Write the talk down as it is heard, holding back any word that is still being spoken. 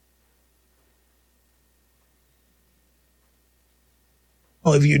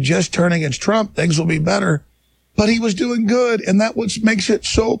oh, if you just turn against Trump, things will be better. But he was doing good, and that's what makes it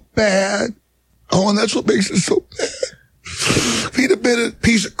so bad. Oh, and that's what makes it so bad. If he'd have been a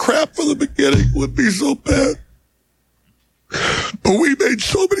piece of crap from the beginning, it would be so bad. But we made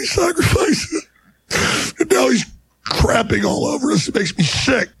so many sacrifices, and now he's crapping all over us. It makes me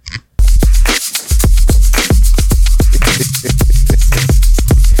sick.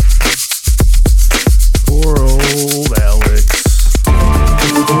 Poor old Alex.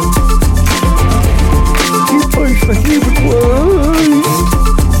 He plays for Human Clothes.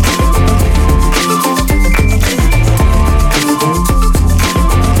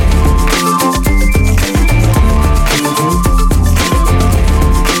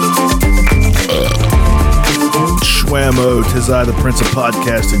 Schwammo, 'tis I, the Prince of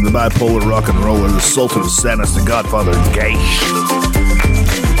Podcasting, the bipolar rock and roller, the Sultan of Sadness, the Godfather of Gaish.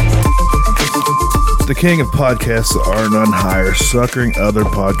 The king of podcasts, are none higher, suckering other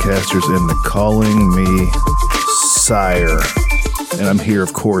podcasters into calling me sire. And I'm here,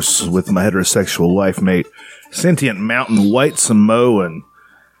 of course, with my heterosexual wife mate, sentient mountain white Samoan,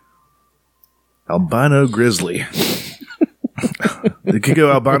 albino grizzly. It could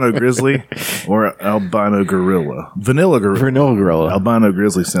go albino grizzly or albino gorilla. Vanilla gorilla. Albino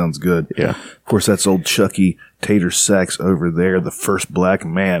grizzly sounds good. Yeah. Of course, that's old Chucky Tater Sacks over there, the first black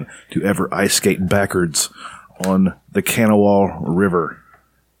man to ever ice skate backwards on the Kanawha River.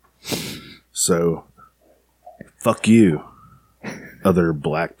 So, fuck you, other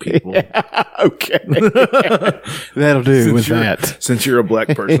black people. Yeah, okay. That'll do with that. Since you're a black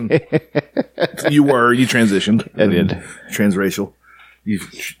person. You transitioned. I did. Transracial. You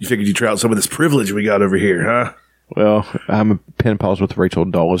figured you'd try out some of this privilege we got over here, huh? Well, I'm a pen pals with Rachel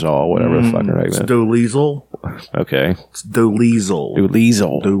Dolezal, whatever the fuck her name is. Dolezel. Okay. It's Dolezel.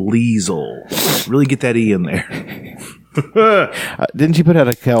 Really get that E in there. Didn't she put out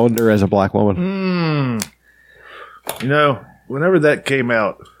a calendar as a black woman? You know, whenever that came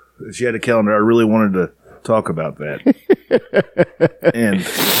out, she had a calendar, I really wanted to talk about that. And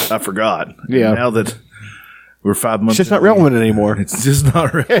I forgot. Yeah. And now that we're 5 months It's just not relevant anymore. It's just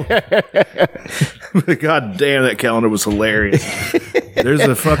not relevant. God damn, that calendar was hilarious. There's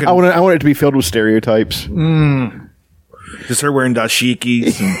a fucking... I want it to be filled with stereotypes. Just her wearing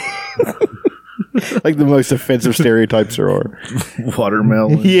dashikis and Like the most offensive stereotypes there are.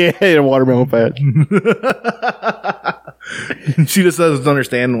 watermelon. Yeah, a watermelon patch. She just doesn't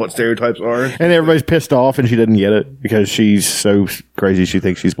understand what stereotypes are. And everybody's pissed off and she doesn't get it because she's so crazy she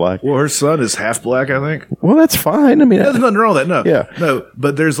thinks she's black. Well, her son is half black, I think. Well, that's fine. I mean, There's nothing wrong with that. No. Yeah. No,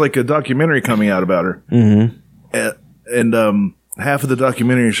 but there's like a documentary coming out about her. Mm-hmm. And half of the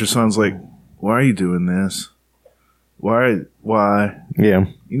documentary is her son's like, why are you doing this? Why? Yeah.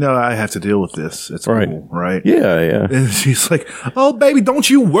 You know, I have to deal with this. It's Right. cool, right? Yeah. And she's like, oh, baby, don't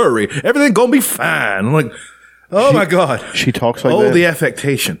you worry. Everything's going to be fine. I'm like, oh, my God. She talks like that? The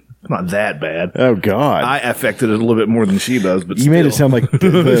affectation. It's not that bad. Oh, God. I affected it a little bit more than she does, but You made it sound like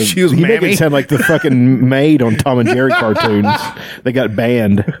She was you made mammy. it sound like the fucking maid on Tom and Jerry cartoons. They got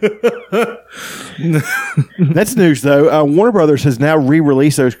banned. That's news, though. Warner Brothers has now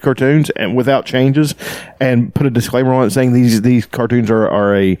re-released those cartoons and without changes, and put a disclaimer on it saying these cartoons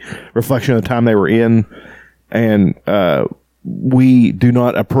are a reflection of the time they were in, and we do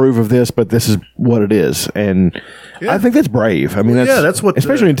not approve of this, but this is what it is, and I think that's brave. I mean, that's what,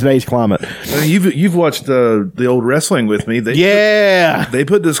 especially in today's climate. You've watched the old wrestling with me. They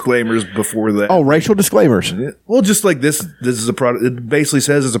put disclaimers before that. Oh, racial disclaimers. Well, just like this is a product. It basically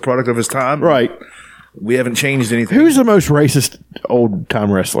says it's a product of its time. Right. We haven't changed anything. Who's the most racist old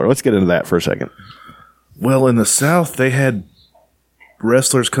time wrestler? Let's get into that for a second. Well, in the South, they had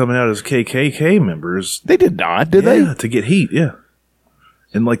wrestlers coming out as KKK members. They did not, did they? To get heat, yeah.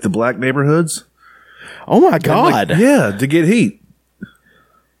 In like the black neighborhoods. Oh my God. To get heat.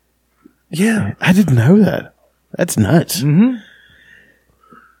 Yeah. I didn't know that. That's nuts. Mm-hmm.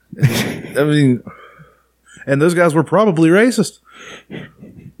 I mean, and those guys were probably racist.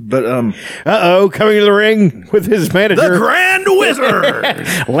 But coming to the ring with his manager, the Grand Wizard,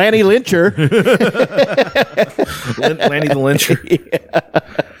 Lanny Lyncher. Lanny the Lyncher.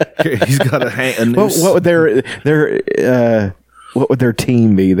 Yeah. He's got a noose. What would their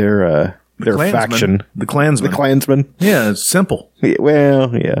team be? Their faction, the Klansmen. The Klansmen. Yeah, it's simple. Yeah,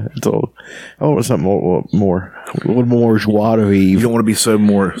 well, yeah, it's old. Oh, something more, a little more joie de You vivre. don't want to be so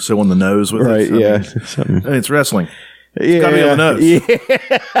on the nose with Right? it. Yeah, I mean, it's wrestling. Yeah, gotta be on the nose.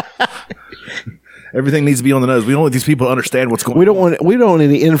 Yeah. Everything needs to be on the nose. We don't want these people to understand what's going on. We don't want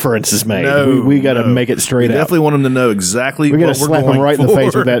any inferences made. No, we got to make it straight We up. definitely want them to know exactly We got what to we're slap going them right in the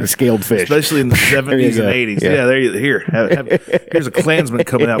face for. with that scaled fish. Especially in the 70s and 80s. Yeah, there you here. Here's a Klansman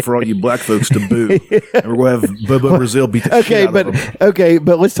coming out for all you black folks to boo. And we're going to have Bobo Brazil beat the shit out of them.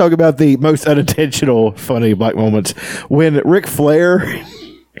 But let's talk about the most unintentional funny black moments. When Ric Flair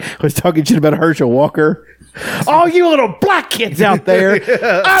was talking shit about Herschel Walker. All you little black kids out there,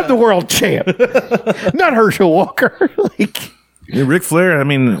 I'm the world champ, not Herschel Walker. Yeah, Ric Flair, I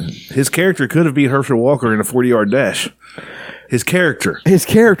mean, his character could have beat Herschel Walker in a 40-yard dash. His character, yes.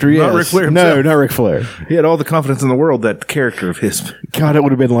 Not Ric Flair himself. No, not Ric Flair. He had all the confidence in the world, that character of his. God, it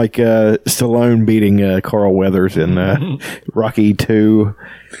would have been like Stallone beating Carl Weathers in Rocky 2.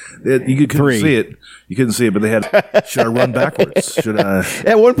 You couldn't see it. You couldn't see it, but they had, should I run backwards? Should I?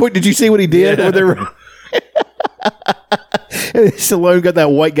 At one point, did you see what he did? Yeah. When they were Stallone got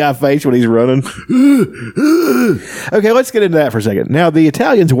that white guy face when he's running. Okay, let's get into that for a second. Now, the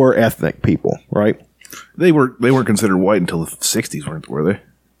Italians were ethnic people, right? They weren't considered white until the 60s, were they?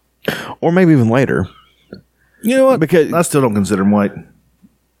 Or maybe even later. You know what? Because I still don't consider them white.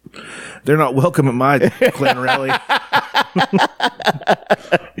 They're not welcome at my Klan rally.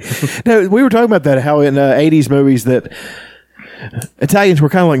 no, we were talking about that, how in 80s movies that Italians were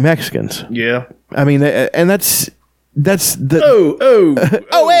kind of like Mexicans. Yeah. I mean, and that's the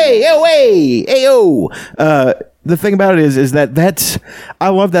the thing about it is that's I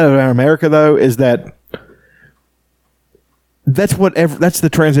love that about America though, is that that's the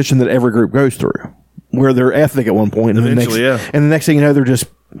transition that every group goes through, where they're ethnic at one point, and eventually, and the next thing you know, they're just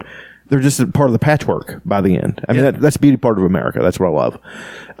a part of the patchwork by the end. I mean, that's the beauty part of America. That's what I love.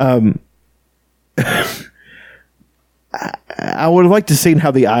 I would have liked to see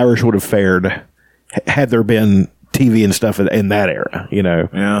how the Irish would have fared had there been TV and stuff in that era, you know.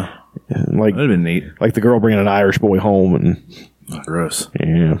 Yeah. Like, that'd have been neat. Like the girl bringing an Irish boy home and... Gross.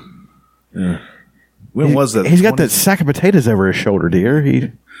 Yeah. When was that? He's got that sack of potatoes over his shoulder, dear.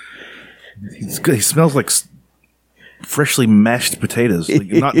 He smells like freshly mashed potatoes. Like,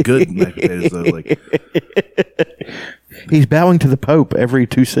 not good mashed potatoes, though. Like, he's bowing to the Pope every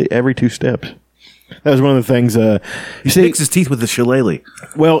two steps. That was one of the things... he sticks his teeth with the shillelagh.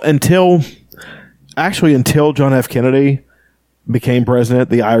 Well, until John F. Kennedy became president,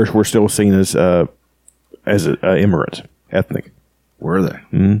 the Irish were still seen as immigrants, ethnic. Were they?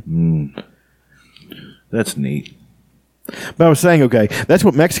 Mm-hmm. That's neat. But I was saying, okay, that's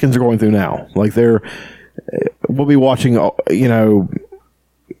what Mexicans are going through now. Like we'll be watching, you know,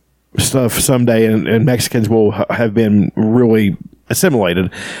 stuff someday, and Mexicans will have been really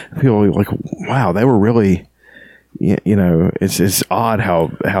assimilated. People will be like, wow, they were really, you know, it's odd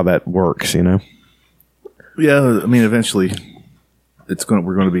how that works, you know. Yeah, I mean, eventually,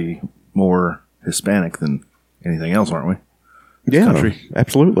 we're going to be more Hispanic than anything else, aren't we? Yeah, country.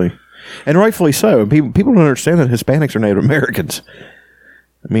 Absolutely, and rightfully so. People don't understand that Hispanics are Native Americans.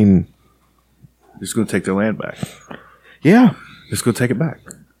 I mean, they're just going to take their land back. Yeah, just going to take it back.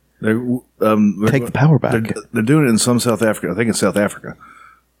 Take the power back. They're doing it in some South Africa. I think in South Africa.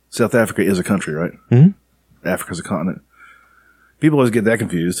 South Africa is a country, right? Mm-hmm. Africa's a continent. People always get that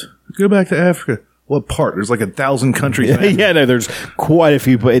confused. Go back to Africa. What part? There's like 1,000 countries. Yeah, no, there's quite a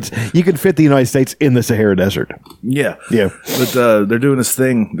few. But you can fit the United States in the Sahara Desert. Yeah, yeah. But they're doing this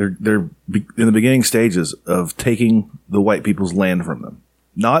thing. They're in the beginning stages of taking the white people's land from them,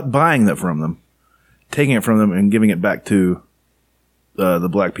 not buying that from them, taking it from them and giving it back to the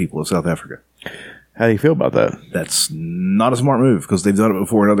black people of South Africa. How do you feel about that? That's not a smart move because they've done it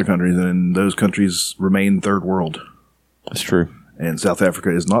before in other countries, and those countries remain third world. That's true. And South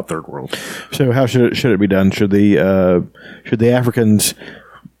Africa is not third world. So how should it be done? Should the Africans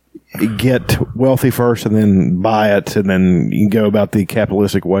get wealthy first and then buy it, and then you go about the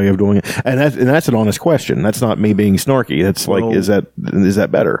capitalistic way of doing it? And that's an honest question. That's not me being snarky. That's like, is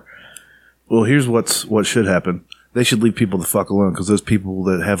that better? Well, here's what should happen. They should leave people the fuck alone because those people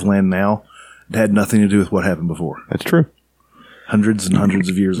that have land now had nothing to do with what happened before. That's true. Hundreds and hundreds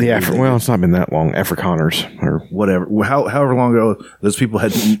of years ago. Well, it's not been that long. Afrikaners or whatever. However long ago, those people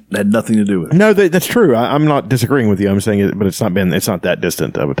had nothing to do with it. No, that's true. I'm not disagreeing with you. I'm saying it, but it's not that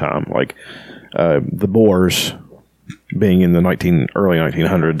distant of a time. Like the Boers being in the early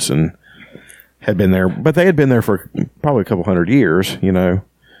 1900s and had been there, but they had been there for probably a couple hundred years. You know,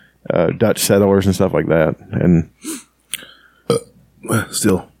 Dutch settlers and stuff like that, and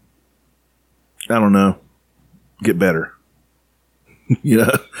still, I don't know. Get better. Yeah,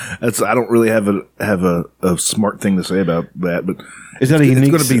 I don't really have a smart thing to say about that, but is that it's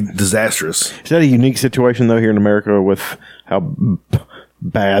going to be disastrous. Is that a unique situation though here in America with how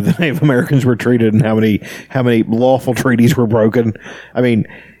bad the Native Americans were treated and how many lawful treaties were broken. I mean,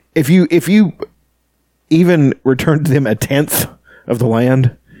 if you even returned to them a tenth of the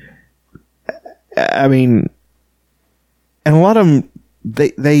land, I mean, and a lot of them,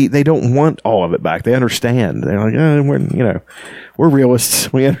 they don't want all of it back. They understand. They're like, we're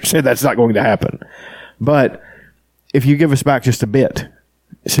realists. We understand that's not going to happen. But if you give us back just a bit,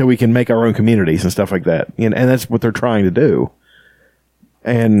 so we can make our own communities and stuff like that, and that's what they're trying to do.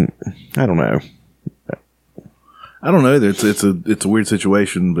 And I don't know. I don't know. It's a weird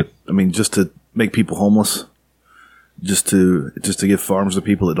situation, but I mean, just to make people homeless, just to give farms to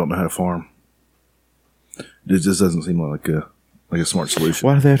people that don't know how to farm, it just doesn't seem like a smart solution.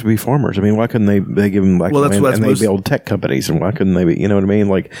 Why do they have to be farmers? I mean, why couldn't they give them like that's they build tech companies, and why couldn't they be? You know what I mean?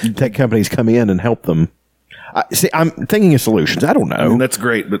 Like tech companies come in and help them. I'm thinking of solutions. I don't know. I mean, that's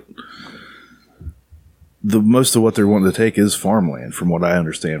great, but the most of what they're wanting to take is farmland, from what I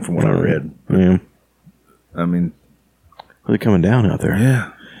understand, from what I read. Yeah. I mean, really coming down out there.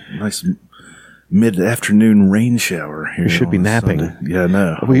 Yeah, nice mid-afternoon rain shower. Here You should be napping. Sunday. Yeah,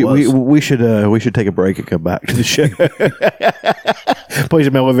 no. We should take a break and come back to the show. Play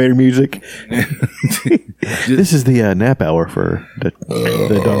some elevator music. This is the nap hour for the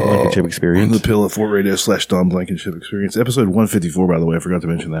Don Blankenship Experience. The Pillow Fort Radio / Don Blankenship Experience. Episode 154, by the way. I forgot to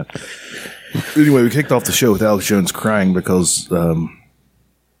mention that. Anyway, we kicked off the show with Alex Jones crying because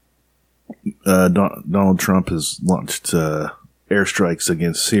Donald Trump has launched airstrikes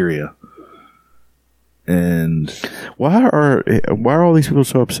against Syria. And why are all these people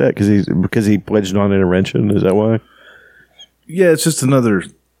so upset? Because he pledged non-intervention? Is that why? Yeah, it's just another.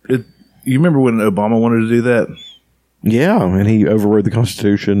 You remember when Obama wanted to do that? Yeah, and he overrode the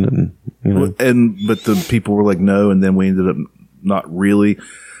Constitution, but the people were like no, and then we ended up not really.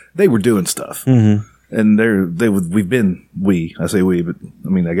 They were doing stuff, and I say we, but I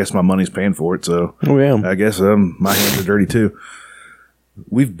mean I guess my money's paying for it, so I guess my hands are dirty too.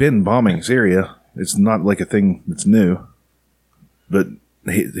 We've been bombing Syria. It's not like a thing that's new, but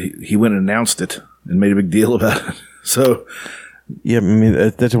he went and announced it and made a big deal about it. So, yeah, I mean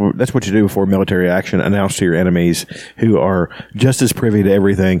that's what you do before military action. Announce to your enemies who are just as privy to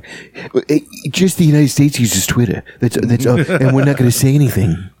everything. Just the United States uses Twitter. That's and we're not going to say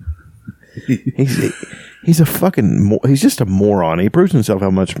anything. He's a fucking. He's just a moron. He proves himself how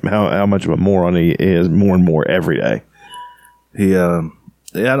much of a moron he is more and more every day.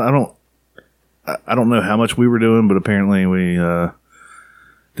 I don't know how much we were doing, but apparently we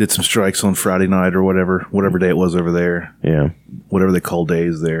did some strikes on Friday night or whatever day it was over there. Yeah. Whatever they call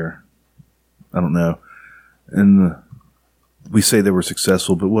days there. I don't know. And we say they were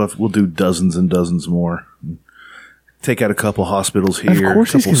successful, but we'll do dozens and dozens more. Take out a couple hospitals here, a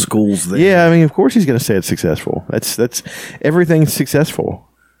couple schools there. Yeah, I mean, of course he's going to say it's successful. That's everything's successful.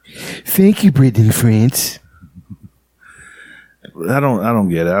 Thank you, Britain, France. I don't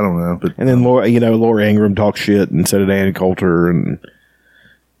get it. I don't know. But and then Laura Ingraham talks shit and so did Ann Coulter, and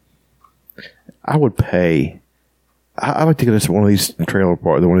I would pay. I like to go to one of these trailer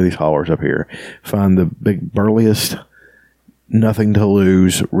parks, one of these haulers up here, find the big burliest, nothing to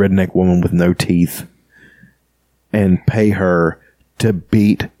lose redneck woman with no teeth, and pay her to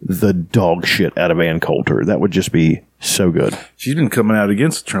beat the dog shit out of Ann Coulter. That would just be so good. She's been coming out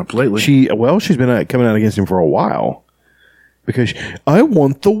against Trump lately. She's been coming out against him for a while. Because I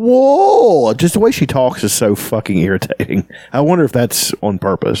want the wall. Just the way she talks is so fucking irritating. I wonder if that's on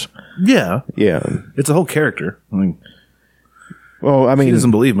purpose. Yeah. Yeah. It's a whole character. I mean, she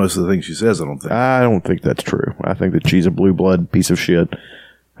doesn't believe most of the things she says, I don't think. I don't think that's true. I think that she's a blue blood piece of shit.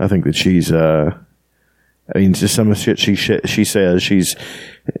 I think that she's, just some of the shit she says, she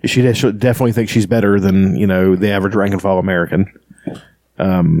definitely thinks she's better than, the average rank and file American.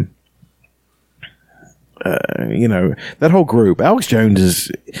 That whole group. Alex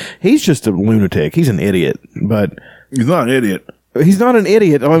Jones he's just a lunatic. He's an idiot, but he's not an idiot. He's not an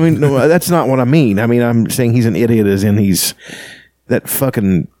idiot. I mean, no, that's not what I mean. I mean, I'm saying he's an idiot as in that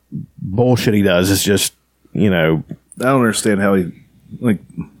fucking bullshit he does is just, I don't understand how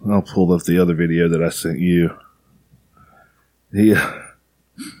I'll pull up the other video that I sent you. The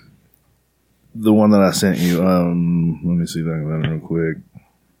one that I sent you, let me see if I can find it real quick.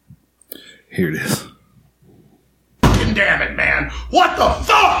 Here it is. Damn it, man. What the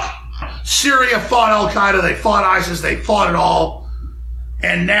fuck? Syria fought Al-Qaeda, they fought ISIS, they fought it all.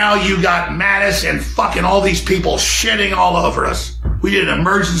 And now you got Mattis and fucking all these people shitting all over us. We did an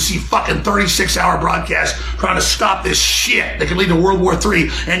emergency fucking 36-hour broadcast trying to stop this shit that could lead to World War III.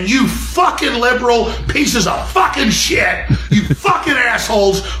 And you fucking liberal pieces of fucking shit, you fucking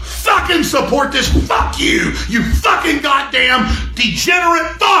assholes, fucking support this. Fuck you, you fucking goddamn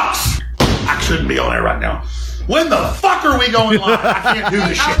degenerate fucks. I shouldn't be on there right now. When the fuck are we going live? I can't do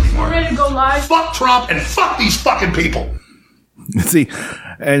this shit anymore. We're ready to go live. Fuck Trump and fuck these fucking people. See,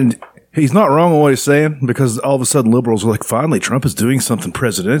 and he's not wrong on what he's saying, because all of a sudden liberals are like, finally, Trump is doing something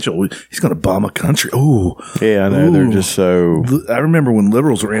presidential. He's going to bomb a country. Ooh. Yeah, I know. Ooh. They're just so... I remember when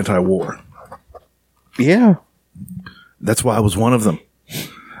liberals were anti-war. Yeah. That's why I was one of them.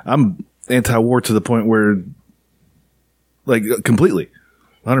 I'm anti-war to the point where, like, completely,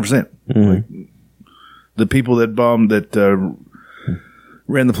 100%. Like, the people that bombed, that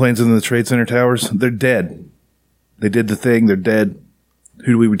ran the planes into the Trade Center towers, they're dead. They did the thing. They're dead.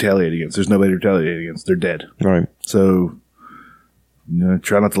 Who do we retaliate against? There's nobody to retaliate against. They're dead. Right. So,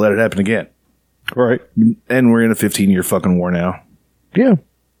 try not to let it happen again. Right. And we're in a 15-year fucking war now. Yeah.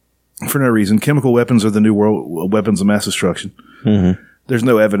 For no reason. Chemical weapons are the new world weapons of mass destruction. Mm-hmm. There's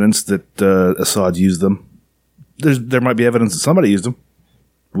no evidence that Assad used them. There might be evidence that somebody used them.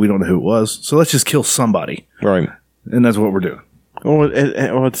 We don't know who it was. So let's just kill somebody. Right. And that's what we're doing. Well,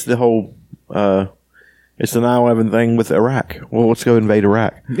 it's the whole... it's the 9/11 thing with Iraq. Well, let's go invade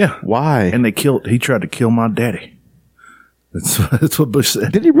Iraq. Yeah. Why? And he tried to kill my daddy. That's what Bush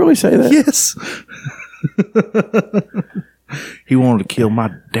said. Did he really say that? Yes. He wanted to kill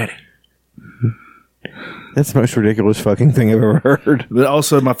my daddy. That's the most ridiculous fucking thing I've ever heard. But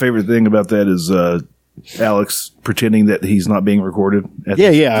also, my favorite thing about that is Alex pretending that he's not being recorded.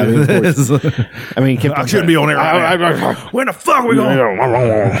 Yeah. I mean, I shouldn't be on air right now. When the fuck are we going?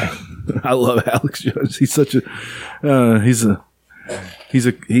 I love Alex Jones. He's such a he's a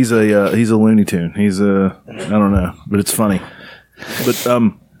Looney Tune. I don't know, but it's funny. But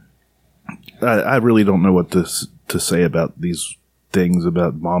I really don't know what to say about these things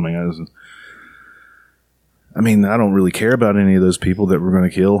about bombing. I mean, I don't really care about any of those people that we're going to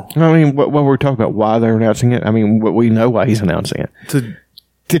kill. I mean, what we're talking about, why they're announcing it. I mean, we know why he's announcing it.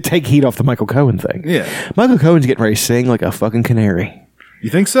 To take heat off the Michael Cohen thing. Yeah. Michael Cohen's getting ready to sing like a fucking canary. You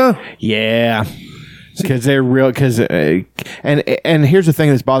think so? Yeah. Because they're real. Because and here's the thing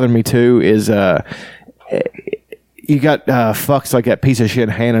that's bothering me too is you got fucks like that piece of shit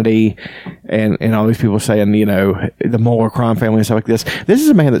Hannity and all these people saying, the Mueller crime family and stuff like this. This is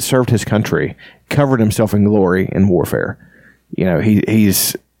a man that served his country, covered himself in glory in warfare.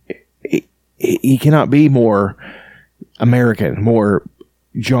 He cannot be more American, more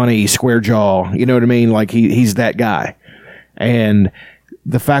Johnny Square Jaw. You know what I mean? Like he's that guy. And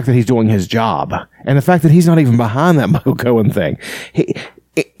the fact that he's doing his job and the fact that he's not even behind that Michael Cohen thing.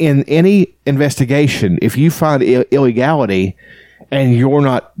 In any investigation, if you find illegality and you're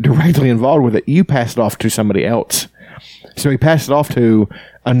not directly involved with it, you pass it off to somebody else. So he passed it off to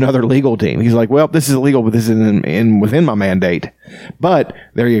another legal team. He's like, well, this is illegal, but this is within my mandate. But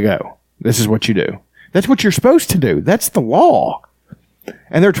there you go. This is what you do. That's what you're supposed to do. That's the law.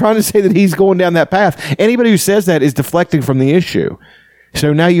 And they're trying to say that he's going down that path. Anybody who says that is deflecting from the issue.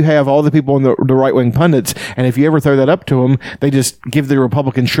 So now you have all the people on the right-wing pundits, and if you ever throw that up to them, they just give the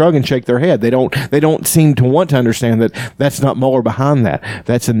Republican shrug and shake their head. They don't seem to want to understand that that's not Mueller behind that.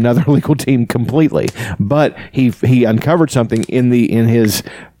 That's another legal team completely. But he uncovered something in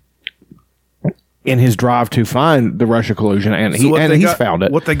his drive to find the Russia collusion, and he's found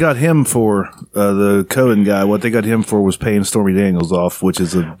it. What they got him for, the Cohen guy, what they got him for was paying Stormy Daniels off, which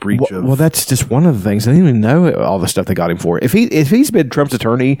is a breach of... Well, that's just one of the things. I didn't even know all the stuff they got him for. If he's been Trump's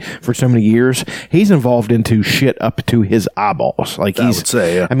attorney for so many years, he's involved into shit up to his eyeballs. Like I would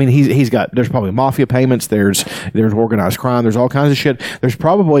say, yeah. I mean, there's probably mafia payments, there's organized crime, there's all kinds of shit. There's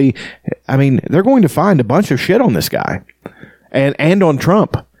probably, they're going to find a bunch of shit on this guy and on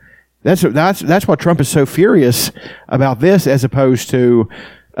Trump. That's why Trump is so furious about this as opposed to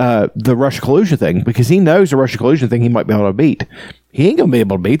the Russia collusion thing, because he knows the Russia collusion thing he might be able to beat. He ain't gonna be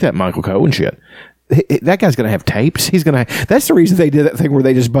able to beat that Michael Cohen shit. That guy's gonna have tapes. That's the reason they did that thing where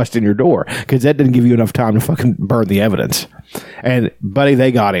they just bust in your door, because that didn't give you enough time to fucking burn the evidence. And buddy,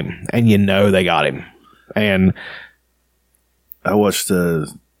 they got him, and they got him. And I watched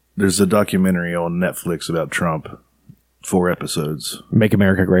there's a documentary on Netflix about Trump. 4 episodes. Make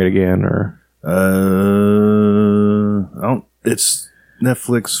America Great Again, or it's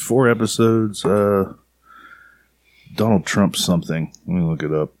Netflix, 4 episodes. Donald Trump something. Let me look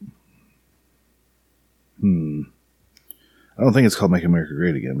it up. I don't think it's called Make America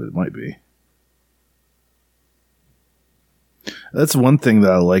Great Again, but it might be. That's one thing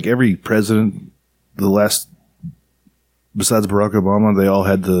that I like. Every president, besides Barack Obama, they all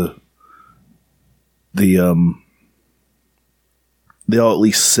had they all at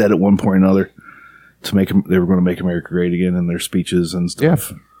least said at one point or another they were going to make America great again in their speeches and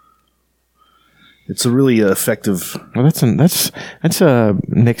stuff. Yeah. It's a really effective. Well, that's Nixon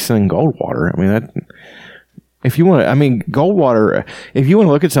and Goldwater. I mean, that if you want, Goldwater. If you want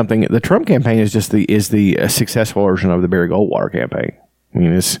to look at something, the Trump campaign is just the successful version of the Barry Goldwater campaign. I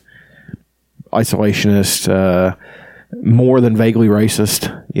mean, it's isolationist, more than vaguely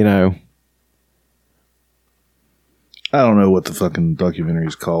racist. You know, I don't know what the fucking documentary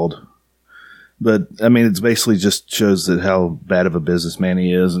is called. But I mean, it's basically just shows that how bad of a businessman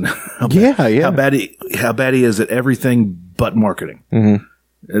he is, and how bad he is at everything but marketing.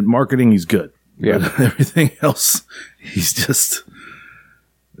 Mm-hmm. At marketing, he's good. Yeah, but everything else, he's just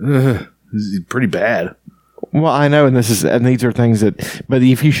he's pretty bad. Well, I know, and these are things that. But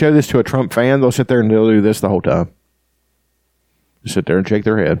if you show this to a Trump fan, they'll sit there and they'll do this the whole time. Just sit there and shake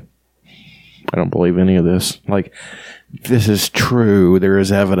their head. I don't believe any of this. Like, this is true. There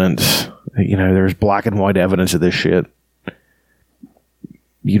is evidence. You know, there's black and white evidence of this shit.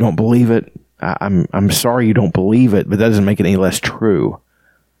 You don't believe it? I'm sorry you don't believe it, but that doesn't make it any less true.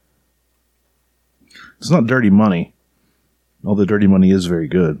 It's not dirty money. Although dirty money is very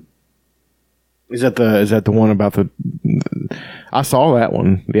good. Is that the one about the? I saw that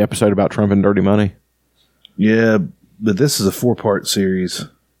one, the episode about Trump and dirty money. Yeah, but this is a 4-part series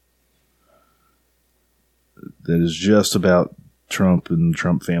that is just about Trump and the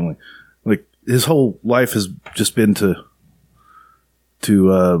Trump family. Like, his whole life has just been to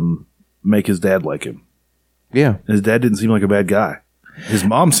make his dad like him. Yeah, his dad didn't seem like a bad guy. His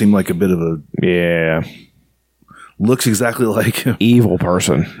mom seemed like a bit of a looks exactly like him, evil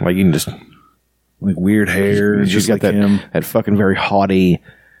person. Like, you can just like weird hair. She's got like that fucking very haughty,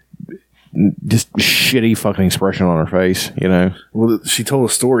 just shitty fucking expression on her face. You know. Well, she told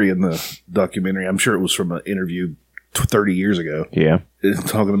a story in the documentary. I'm sure it was from an interview 30 years ago. Yeah,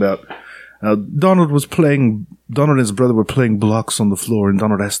 talking about. Donald and his brother were playing blocks on the floor, and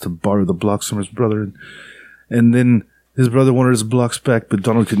Donald asked to borrow the blocks from his brother. And then his brother wanted his blocks back, but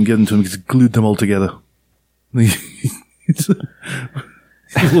Donald couldn't get them to him because he glued them all together. He's a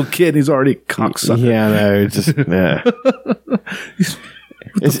little kid, he's already a cocksucker. Yeah, no, it's just, yeah.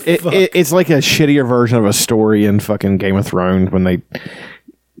 It's like a shittier version of a story in fucking Game of Thrones when they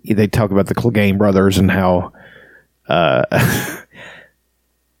talk about the Clegane brothers and how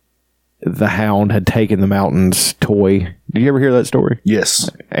the Hound had taken the Mountain's toy. Did you ever hear that story? Yes.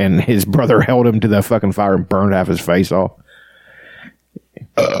 And his brother held him to the fucking fire and burned half his face off.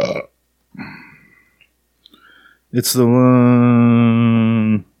 It's the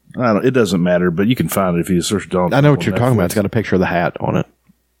one. It doesn't matter, but you can find it if you search Donald. I know what you're talking about. It's got a picture of the hat on it.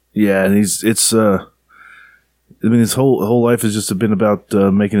 Yeah, and his whole life has just been about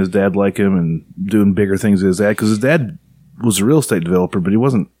making his dad like him and doing bigger things with his dad, because his dad was a real estate developer, but he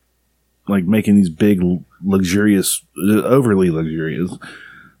wasn't like making these big, luxurious, overly luxurious,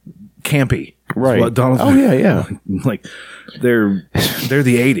 campy. Right. Donald. Oh yeah. Like they're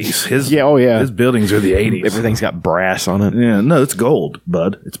the 80s. His buildings are the 80s. Everything's got brass on it. Yeah, no, it's gold,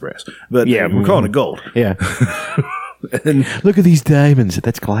 bud. It's brass. But yeah, we're calling it gold. Yeah. And look at these diamonds.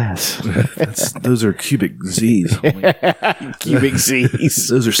 That's glass. Those are cubic Z's. Cubic Z's.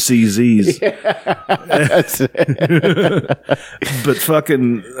 Those are CZs. That's it. But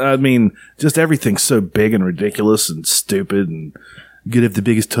fucking, I mean, just everything's so big and ridiculous and stupid, and you could have the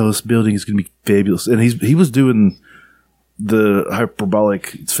biggest, tallest building. It's going to be fabulous. And he was doing the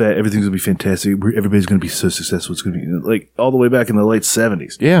hyperbolic, everything's going to be fantastic. Everybody's going to be so successful. It's going to be like all the way back in the late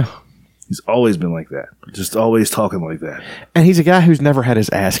 70s. Yeah. He's always been like that. Just always talking like that. And he's a guy who's never had his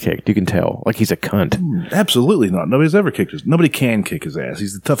ass kicked. You can tell. Like, he's a cunt. Absolutely not. Nobody's ever kicked his. Nobody can kick his ass.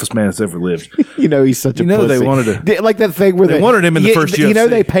 He's the toughest man that's ever lived. He's such a pussy. They wanted to. Like that thing where they wanted him in the first UFC.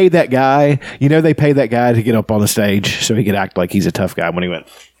 They paid that guy. They paid that guy to get up on the stage so he could act like he's a tough guy when he went.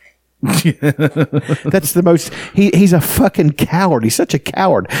 That's the most. He's a fucking coward. He's such a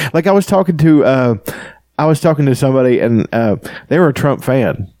coward. Like, I was talking to somebody, and they were a Trump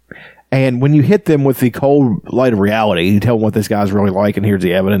fan. And when you hit them with the cold light of reality, you tell them what this guy's really like, and here's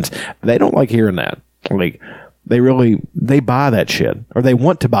the evidence. They don't like hearing that. Like, they buy that shit, or they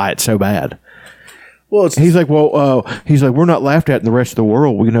want to buy it so bad. Well, he's like, we're not laughed at in the rest of the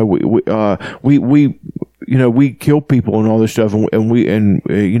world. We kill people and all this stuff, and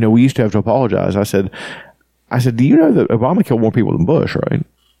we used to have to apologize. I said, do you know that Obama killed more people than Bush, right?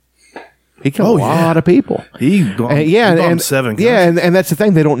 He killed a lot of people. He bombed 7 countries. Yeah, and that's the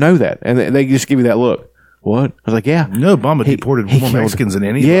thing. They don't know that. And they just give you that look. What? I was like, yeah. No, Obama deported more Mexicans than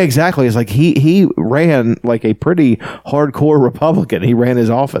anybody. Yeah, exactly. It's like he ran like a pretty hardcore Republican. He ran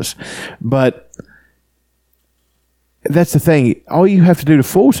his office. But that's the thing. All you have to do to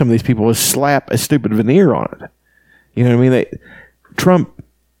fool some of these people is slap a stupid veneer on it. You know what I mean? Trump...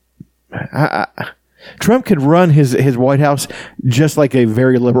 Trump could run his White House just like a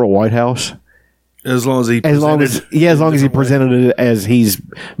very liberal White House. As long as he presented it as he's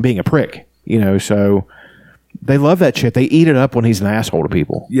being a prick, so they love that shit. They eat it up when he's an asshole to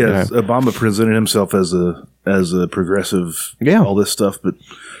people. Yes, Obama presented himself as a progressive, all this stuff, but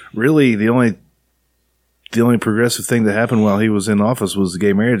really the only progressive thing that happened while he was in office was the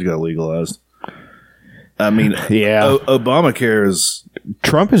gay marriage got legalized. I mean, Obamacare is...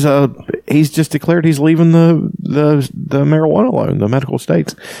 Trump he's just declared he's leaving the marijuana alone, the medical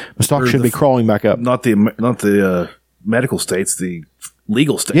states. The stock should be crawling back up. Not the medical states, the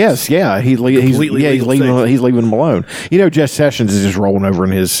legal states. Yes, yeah. He's leaving them alone. Jeff Sessions is just rolling over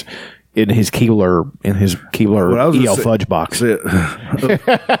in his Keebler EL fudge box.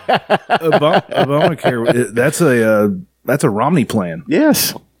 Obamacare, that's a Romney plan.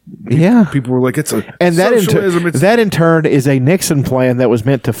 Yes. Yeah, people were like, "It's a and socialism." That in turn is a Nixon plan that was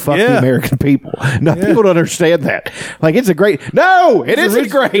meant to fuck the American people. Now people don't understand that. Like it's a great. No, it isn't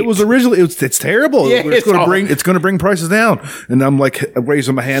great. It was originally. It's terrible. Yeah, it's going to bring prices down. And I'm like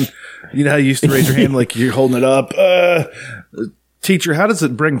raising my hand. You know how you used to raise your hand like you're holding it up. Teacher, how does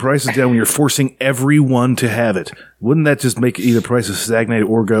it bring prices down when you're forcing everyone to have it? Wouldn't that just make either prices stagnate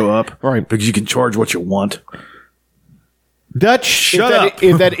or go up? Right, because you can charge what you want. Dutch, shut up.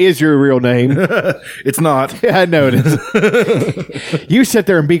 If that is your real name. It's not. Yeah, I know it is. You sit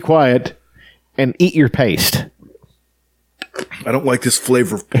there and be quiet and eat your paste. I don't like this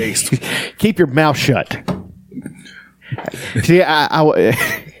flavor of paste. Keep your mouth shut. See, if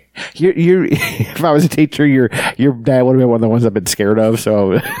I was a teacher, your dad would have been one of the ones I've been scared of.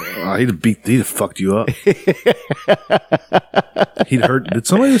 So he'd have fucked you up. He'd hurt. Did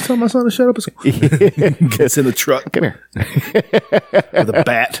somebody just tell my son to shut up? Gets in the truck. Come here with a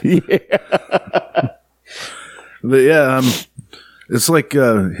bat. Yeah. But it's like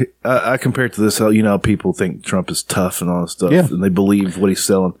I compare it to this. How people think Trump is tough and all this stuff, and they believe what he's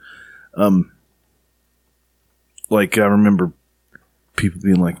selling. Like I remember people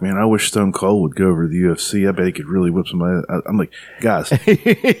being like, "Man, I wish Stone Cold would go over to the UFC. I bet he could really whip somebody." I'm like, guys,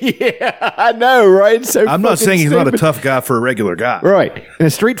 yeah, I know, right? So I'm not saying he's not a tough guy for a regular guy, right? In a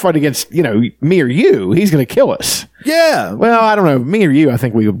street fight against me or you, he's going to kill us. Yeah. Well, I don't know. Me or you, I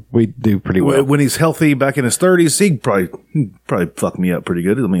think we do pretty well. When he's healthy, back in his 30s, he'd probably fuck me up pretty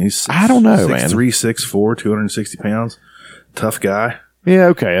good. I mean, I don't know, man. 6'3", 6'4", 260 pounds, tough guy. Yeah,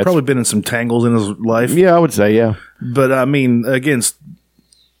 okay. Probably been in some tangles in his life. Yeah, I would say, yeah. But, I mean, against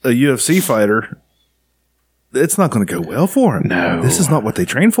a UFC fighter, it's not going to go well for him. No. This is not what they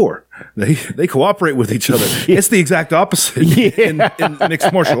train for. They cooperate with each other. It's the exact opposite in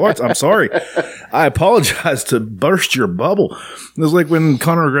mixed martial arts. I'm sorry. I apologize to burst your bubble. It was like when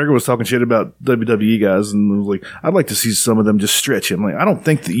Conor McGregor was talking shit about WWE guys, and it was like, I'd like to see some of them just stretch him. Like, I don't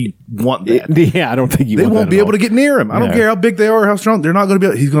think that you want that. Yeah, I don't think they won't be able to get near him. I don't care how big they are or how strong. They're not going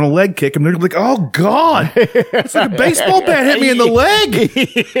to be. He's going to leg kick him. They're going to be like, oh God, it's like a baseball bat hit me in the leg.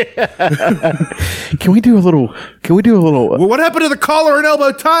 Can we do a little? Well, what happened to the collar and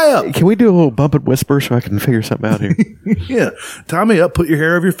elbow tie up? Can we do a little bump and whisper so I can figure something out here? Yeah. Tie me up, put your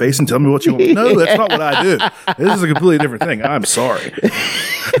hair over your face, and tell me what you want. No, that's not what I do. This is a completely different thing. I'm sorry.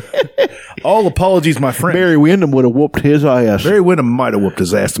 All apologies, my friend. Barry Windham would have whooped his ass. Barry Windham might have whooped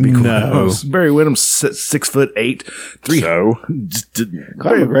his ass, to be quite honest. Barry Windham's 6'8", 3. So?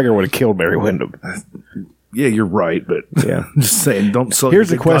 Conor McGregor would have killed Barry Windham. Yeah, you're right, but yeah, I'm just saying, don't sell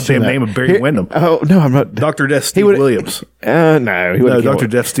the goddamn name of Barry Windham. Oh no, I'm not. Dr. Death Steve Williams. No, Dr.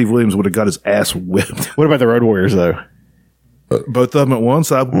 Death Steve Williams would have got his ass whipped. What about the Road Warriors though? Both of them at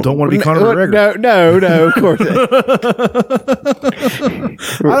once. I don't want to be Conor McGregor. No, of course.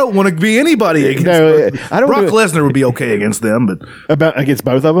 I don't want to be anybody against. Brock Lesnar would be okay against them, but against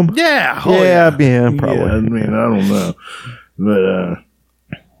both of them. Yeah, yeah, probably. Yeah, I mean, I don't know, but.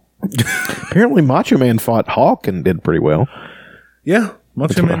 Apparently, Macho Man fought Hawk and did pretty well. Yeah,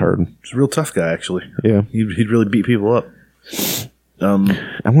 Macho Man. I heard. He's a real tough guy, actually. Yeah, he'd really beat people up. I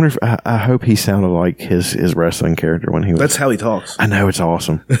wonder if I hope he sounded like his wrestling character when he was. That's how he talks. I know, it's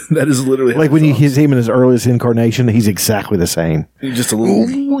awesome. That is literally like when you see him in his earliest incarnation. He's exactly the same. He's just a little.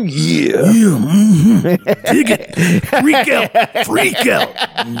 Oh yeah. Dig it. Freak out.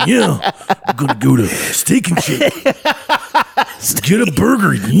 Yeah. I'm gonna go to Steak and Shake. Get a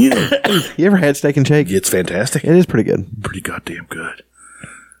burger. Yeah. You ever had Steak and Shake? It's fantastic. It is pretty good. Pretty goddamn good.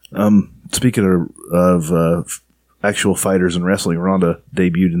 Speaking of actual fighters in wrestling, Ronda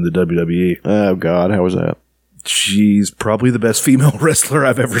debuted in the WWE. Oh God, how was that? She's probably the best female wrestler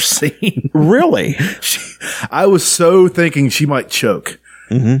I've ever seen. Really? I was so thinking she might choke.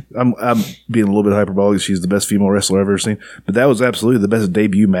 Mm-hmm. I'm being a little bit hyperbolic. She's the best female wrestler I've ever seen, but that was absolutely the best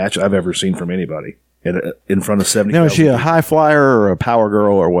debut match I've ever seen from anybody. in front of 70. Now, is she a high flyer or a power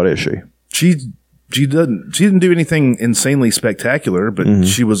girl, or what is she? She didn't do anything insanely spectacular, but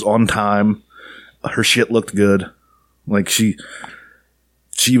she was on time. Her shit looked good. Like she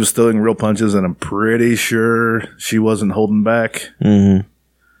was throwing real punches, and I'm pretty sure she wasn't holding back. Mm-hmm.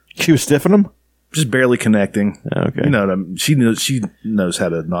 She was stiffing them? Just barely connecting. Okay. You know what I mean? She knows how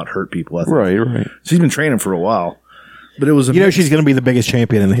to not hurt people, I think. Right. She's been training for a while. But it was she's going to be the biggest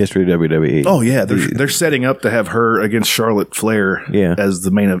champion in the history of WWE. Oh, yeah. They're setting up to have her against Charlotte Flair as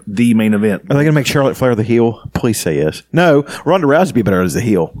the main event. Are they going to make Charlotte Flair the heel? Please say yes. No, Ronda Rousey would be better as the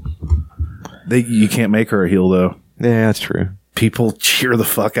heel. You can't make her a heel, though. Yeah, that's true. People cheer the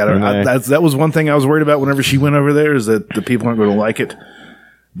fuck out of her. That was one thing I was worried about whenever she went over there, is that the people aren't going to like it.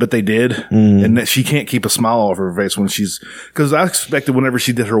 But they did. And that she can't keep a smile off her face when because I expected whenever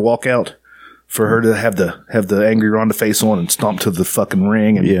she did her walkout for her to have the angry Ronda face on and stomp to the fucking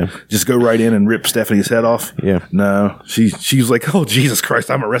ring and just go right in and rip Stephanie's head off. Yeah. No, she was like, oh, Jesus Christ,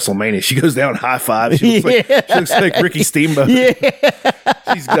 I'm at WrestleMania. She goes down, high five. She looks like Ricky Steamboat. Yeah.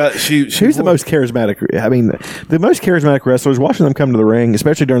 Who's the most charismatic? I mean, the most charismatic wrestlers, watching them come to the ring,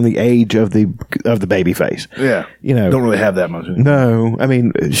 especially during the age of the baby face. Yeah. Don't really have that much. No. I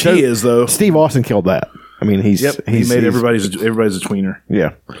mean, she is, though. Steve Austin killed that. I mean, he made everybody's a tweener.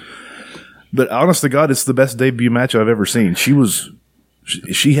 Yeah. But honest to God, it's the best debut match I've ever seen.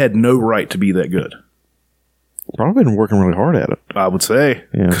 She had no right to be that good. Probably been working really hard at it, I would say.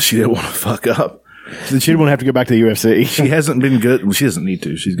 Yeah. Because she didn't want to fuck up. She didn't want to have to go back to the UFC. She hasn't been good. Well, she doesn't need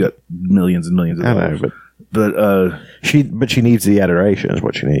to. She's got millions and millions of dollars. But she needs the adoration is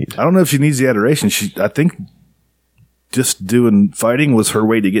what she needs. I don't know if she needs the adoration. I think just doing fighting was her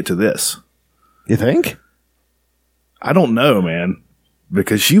way to get to this. You think? I don't know, man.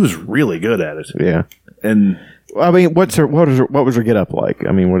 Because she was really good at it. Yeah. And I mean, what was her get up like?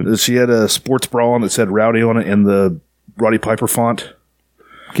 I mean, she had a sports bra on that said Rowdy on it in the Roddy Piper font.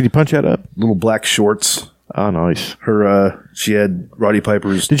 Can you punch that up? Little black shorts. Oh, nice. She had Roddy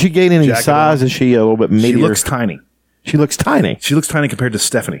Piper's. Did she gain any size? Is she a little bit meatier? She looks tiny. She looks tiny. She looks tiny compared to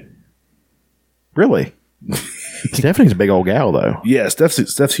Stephanie. Really? Stephanie's a big old gal, though. Yeah,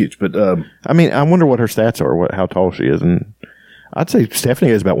 Steph's huge, but I mean, I wonder what her stats are, how tall she is, and I'd say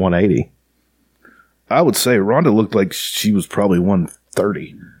Stephanie is about 180. I would say Ronda looked like she was probably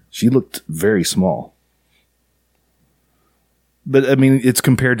 130. She looked very small. But, I mean, it's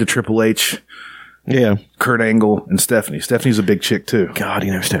compared to Triple H, Kurt Angle, and Stephanie. Stephanie's a big chick, too. God,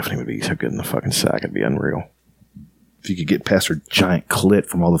 Stephanie would be so good in the fucking sack. It'd be unreal. If you could get past her giant clit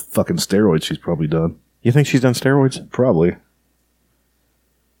from all the fucking steroids she's probably done. You think she's done steroids? Probably.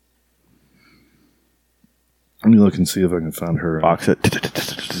 Let me look and see if I can find her. Box it.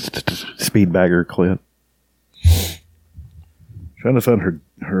 Speed bagger clip. Trying to find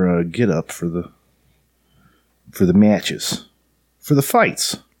her get up for the matches. For the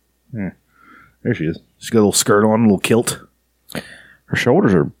fights. Yeah. There she is. She's got a little skirt on, a little kilt. Her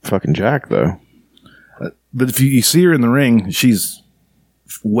shoulders are fucking jacked, though. But if you see her in the ring, she's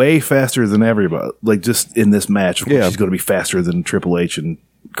way faster than everybody. Like, just in this match, she's going to be faster than Triple H and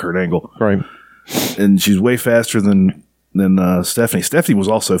Kurt Angle. Right. And she's way faster than Stephanie. Stephanie was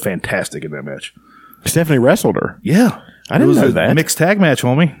also fantastic in that match. Stephanie wrestled her. Yeah. I didn't know that. Mixed tag match,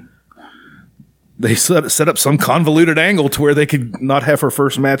 homie. They set up some convoluted angle to where they could not have her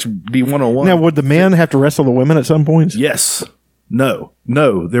first match be one-on-one. Now, would the men have to wrestle the women at some points? Yes. No,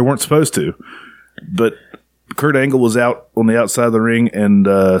 they weren't supposed to. But Kurt Angle was out on the outside of the ring,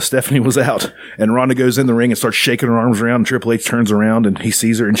 and Stephanie was out. And Ronda goes in the ring and starts shaking her arms around. And Triple H turns around, and he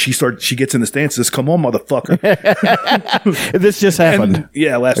sees her, and she gets in the stance and says, "Come on, motherfucker!" This just happened.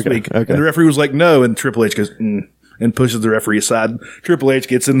 Last week. Okay. And the referee was like, "No," and Triple H goes, and pushes the referee aside. Triple H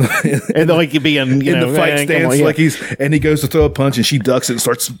gets in the and like the fight stance, and he goes to throw a punch, and she ducks it and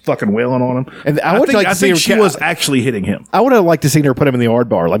starts fucking wailing on him. And I think she was actually hitting him. I would have liked to see her put him in the hard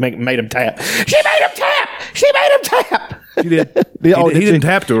bar, like made him tap. She made him tap. She did. He didn't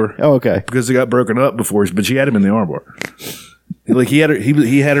tap to her. Oh, okay. Because they got broken up before, but she had him in the armbar. Like he had her.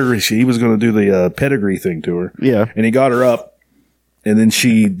 He was going to do the pedigree thing to her. Yeah. And he got her up, and then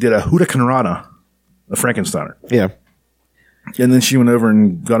she did a Hurricanrana, a Frankensteiner. Yeah. And then she went over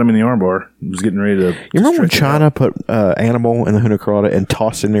and got him in the armbar. Was getting ready to. You remember when China put Animal in the Hurricanrana and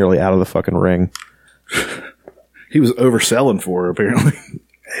tossed him nearly out of the fucking ring? He was overselling for her, apparently.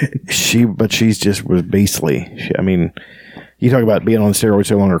 She just was beastly. I mean, you talk about being on steroids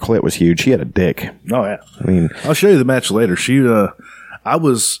so long, her clit was huge. She had a dick. Oh, yeah. I mean, I'll show you the match later. I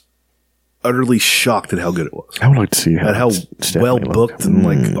was utterly shocked at how good it was. I would like to see how well booked and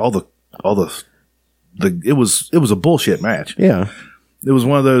like all the it was a bullshit match. Yeah. It was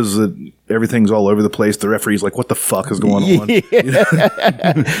one of those that everything's all over the place. The referee's like, what the fuck is going on?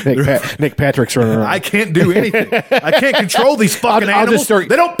 Nick Patrick's running around. I can't do anything. I can't control these fucking I'll animals. just start-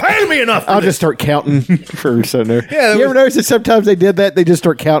 They don't pay me enough. I'll just start counting for center. Yeah, You ever notice that sometimes they did that? They just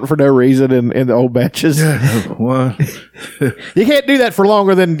start counting for no reason in the old matches. What? You can't do that for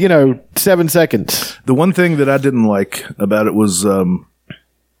longer than, 7 seconds. The one thing that I didn't like about it was the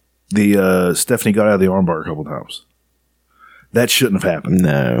Stephanie got out of the armbar a couple times. That shouldn't have happened.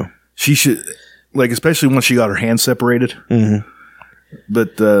 No. She should, especially once she got her hands separated. Mm-hmm.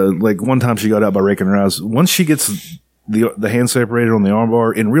 But one time she got out by raking her eyes. Once she gets the hand separated on the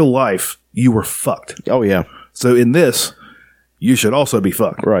armbar, in real life, you were fucked. Oh, yeah. So in this, you should also be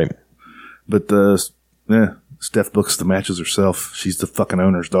fucked. Right. But Steph books the matches herself. She's the fucking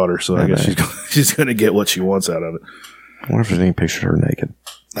owner's daughter, so I guess she's going to get what she wants out of it. I wonder if there's any pictures of her naked.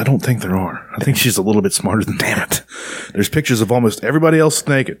 I don't think there are. I think she's a little bit smarter than that. There's pictures of almost everybody else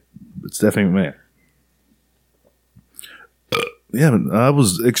naked, but Stephanie McMahon. Yeah, but I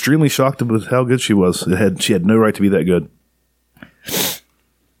was extremely shocked with how good she was. She had no right to be that good.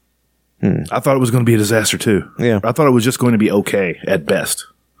 I thought it was going to be a disaster too. Yeah. I thought it was just going to be okay at best.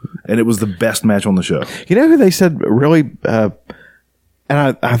 And it was the best match on the show. You know who they said really, and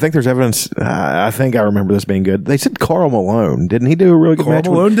I think there's evidence, I think I remember this being good. They said Karl Malone. Didn't he do a really good match?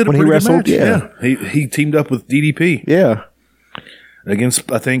 Karl Malone did a when pretty he wrestled? good match. Yeah. He teamed up with DDP. Yeah.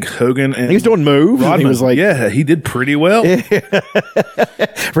 Against, I think, Hogan and He was doing moves. And he was like, yeah, he did pretty well. very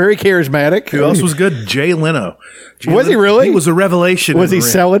charismatic. Who else was good? Jay Leno. Was he really? He was a revelation. Was in the he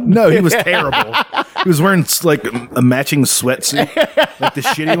ring. selling? No, he was terrible. He was wearing like a matching sweatsuit, like the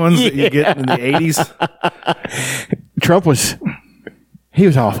shitty ones that you get in the 80s. Trump was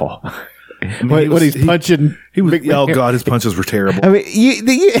awful. When he's punching. He was. Oh God, his punches were terrible. I mean,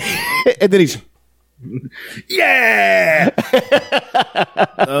 and then he's. Yeah.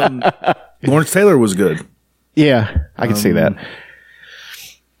 Lawrence Taylor was good. Yeah, I can see that.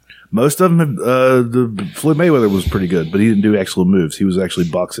 Most of them, the Floyd Mayweather was pretty good, but he didn't do actual moves. He was actually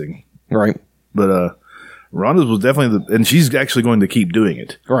boxing. Right. But Ronda's was definitely and she's actually going to keep doing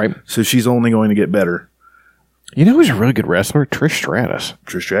it. Right. So she's only going to get better. You know who's a really good wrestler? Trish Stratus.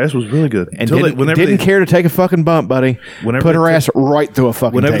 Trish Stratus was really good. And didn't care to take a fucking bump, buddy. Put her ass right through a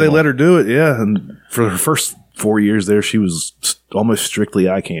fucking Whenever table. they let her do it, yeah. And for her first 4 years there, she was almost strictly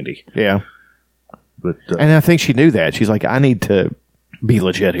eye candy. Yeah. But And I think she knew that. She's like, I need to be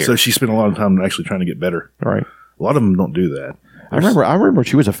legit here. so she spent a lot of time actually trying to get better. Right. A lot of them don't do that. I remember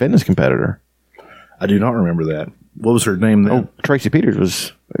she was a fitness competitor. I do not remember that. What was her name then? Oh, Tracy Peters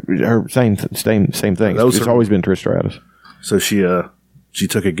was her same thing. That was It's her- always been Trish Stratus. So she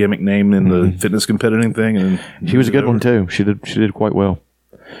took a gimmick name in the fitness competing thing, and She was a good one too. She did quite well.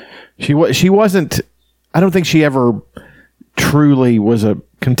 She wasn't. I don't think she ever truly was a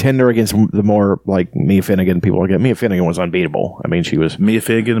contender against the more like Mia Finnegan people like that. Mia Finnegan was unbeatable. I mean, she was. Mia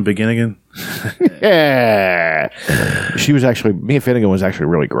Finnegan and Beginnigan. Yeah, Mia Finnegan was actually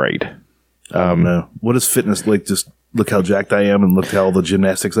really great. No, what is fitness like? Just look how jacked I am, and look at all the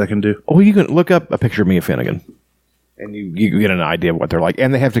gymnastics I can do. Well, you can look up a picture of Mia Finnegan, and you get an idea of what they're like.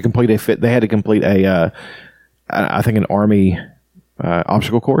 And they have to complete They had to complete a, I think, an Army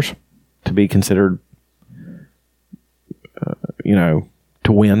obstacle course to be considered,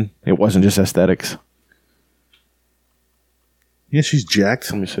 to win. It wasn't just aesthetics. Yeah, she's jacked.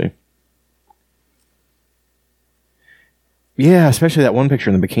 Let me see. Yeah, especially that one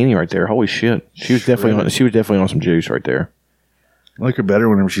picture in the bikini right there. Holy shit, she was definitely on some juice right there. I like her better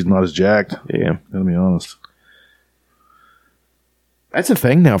whenever she's not as jacked. Yeah, Gotta be honest. that's a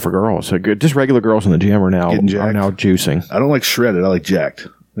thing now for girls. So good, just regular girls in the gym are now juicing. I don't like shredded. I like jacked.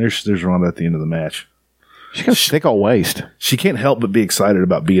 There's Ronda at the end of the match. She's got a thick old waist. She can't help but be excited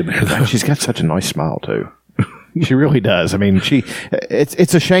about being there, though. She's got such a nice smile too. She really does. I mean,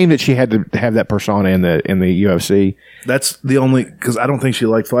 it's a shame that she had to have that persona in the UFC. That's the only because I don't think she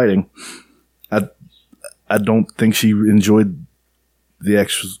liked fighting. I don't think she enjoyed the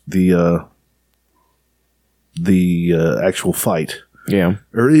actual fight. Yeah,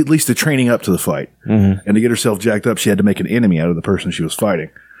 Or at least the training up to the fight. Mm-hmm. And to get herself jacked up, she had to make an enemy out of the person she was fighting.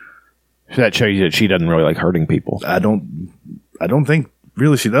 so that shows you that she doesn't really like hurting people. I don't think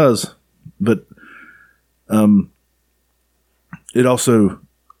really she does, but it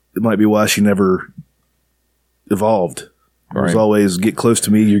might be why she never evolved. It was Right. always get close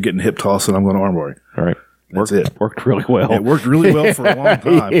to me, you're getting hip tossed, and I'm going to armbar you. All right, That's it. Worked really well. It worked really well for a long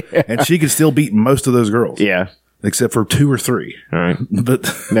time, and she could still beat most of those girls. Yeah. Except for 2 or 3. All right.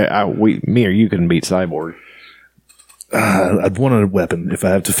 But No, me or you couldn't beat Cyborg. I'd want a weapon if I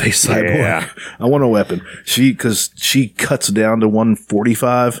have to face Cyborg. Yeah. I want a weapon. Because she cuts down to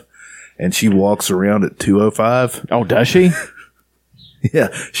 145 and she walks around at 205. Oh, does she? Yeah,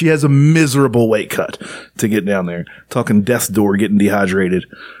 she has a miserable weight cut to get down there. Talking death's door, getting dehydrated.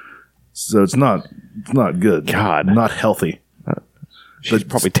 So it's not good. God. Not healthy. She's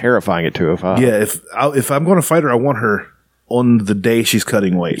probably terrifying at 205. Yeah, if I'm going to fight her, I want her on the day she's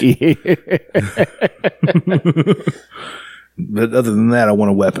cutting weight. But other than that, I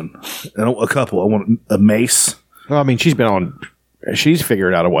want a weapon. A couple. I want a mace. Well, I mean, she's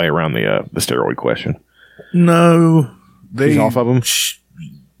figured out a way around the steroid question. No. She's off of them?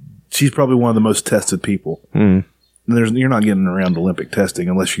 She's probably one of the most tested people. Mm. You're not getting around Olympic testing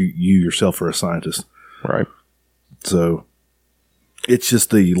unless you yourself are a scientist. Right. So it's just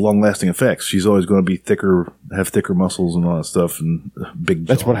the long-lasting effects. She's always going to be thicker, have thicker muscles and all that stuff, and big.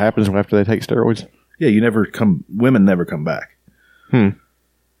 That's what happens after they take steroids. Yeah, women never come back. I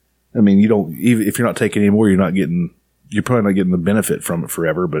mean, you don't. Even if you're not taking any more, you're probably not getting the benefit from it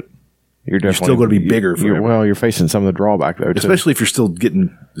forever. But You're still going to be bigger forever. You're facing some of the drawback though, too. Especially if you're still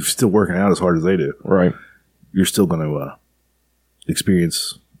working out as hard as they do. Right. You're still going to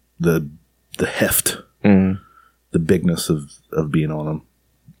experience the heft, Mm. the bigness of being on them,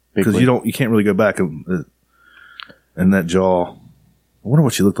 because you can't really go back and that jaw. I wonder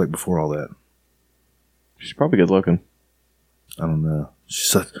what she looked like before all that. She's probably good looking. I don't know.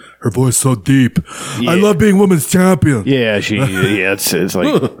 Her voice so deep. Yeah. I love being women's champion. Yeah, it's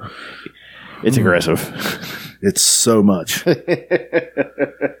like it's aggressive. It's so much.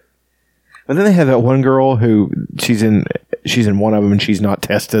 And then they have that one girl who she's in one of them and she's not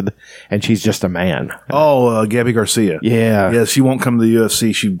tested and she's just a man. Oh, Gabby Garcia. Yeah. She won't come to the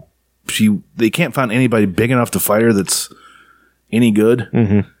UFC. They can't find anybody big enough to fight her that's any good.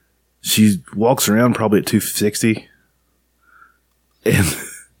 Mm-hmm. She walks around probably at 260. And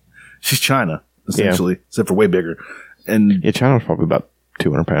she's China, essentially, except for way bigger. And Yeah, China's probably about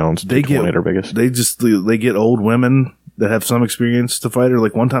 200 pounds. they get at her biggest. They get old women that have some experience to fight her.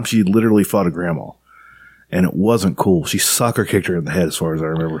 Like one time she literally fought a grandma. And it wasn't cool. She soccer kicked her in the head as far as I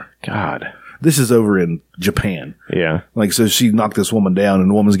remember. God. This is over in Japan. Yeah. Like, so she knocked this woman down and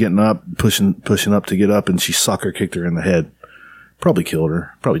the woman's getting up, pushing up to get up, and she soccer kicked her in the head. Probably killed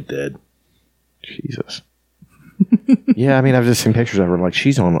her. Probably dead. Jesus. Yeah, I mean, I've just seen pictures of her. Like,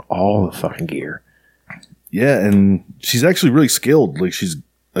 she's on all the fucking gear. Yeah, and she's actually really skilled. Like, she's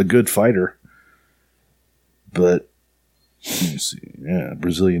a good fighter. But, let me see. Yeah,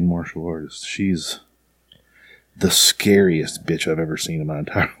 Brazilian martial artist. She's the scariest bitch I've ever seen in my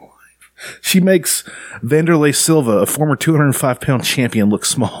entire life. She makes Vanderlei Silva, a former 205-pound champion, look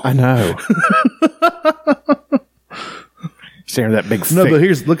small. I know. Staring at that big No, but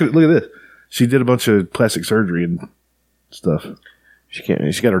look at this. She did a bunch of plastic surgery and stuff. She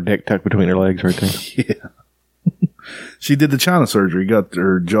got her dick tucked between her legs right there. Yeah. She did the China surgery, got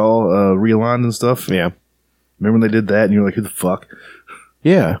her jaw realigned and stuff. Yeah. Remember when they did that and you were like, who the fuck?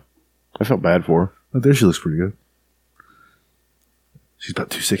 Yeah. I felt bad for her. Oh, there she looks pretty good. She's about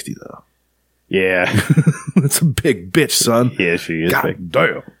 260 though. Yeah. That's a big bitch, son. Yeah, she is God big.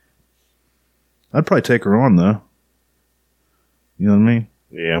 damn. I'd probably take her on though. You know what I mean?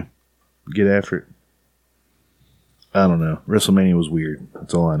 Yeah. Get after it. I don't know. WrestleMania was weird.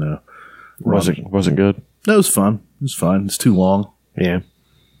 That's all I know. Wasn't good. No, it was fun. It was fine. It's too long. Yeah.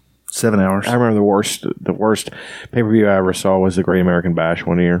 7 hours. I remember the worst pay-per-view I ever saw was the Great American Bash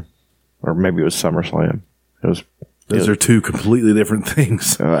one year. Or maybe it was SummerSlam. Those are two completely different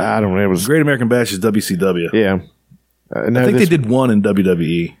things. I don't know. It was Great American Bash is WCW. Yeah. No, I think they did one in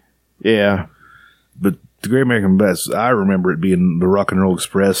WWE. Yeah. But the Great American Bash, I remember it being the Rock and Roll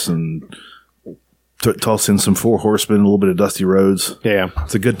Express and toss in some Four Horsemen, a little bit of Dusty Rhodes. Yeah.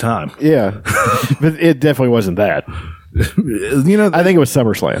 It's a good time. Yeah. But it definitely wasn't that. You know, I think it was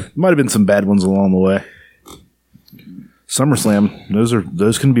SummerSlam. might have been some bad ones along the way. SummerSlam,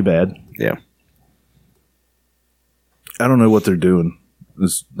 those can be bad. Yeah. I don't know what they're doing.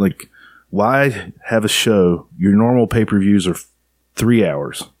 It's like, why have a show? Your normal pay-per-views are 3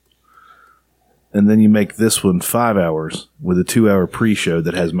 hours. And then you make this one 5 hours with a 2-hour pre-show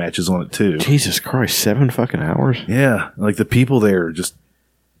that has matches on it too. Jesus Christ, 7 fucking hours? Yeah. Like the people there are just,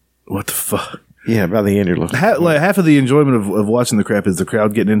 what the fuck? Yeah, by the end you're looking. Half of the enjoyment of watching the crap is the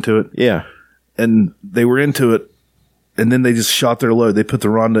crowd getting into it. Yeah. And they were into it. And then they just shot their load. They put the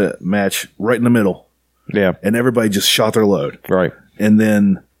Ronda match right in the middle. Yeah. And everybody just shot their load. Right. And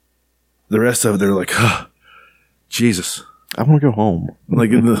then the rest of it, they're like, Jesus. I want to go home. Like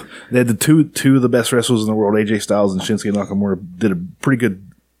they had the two of the best wrestlers in the world, AJ Styles and Shinsuke Nakamura, did a pretty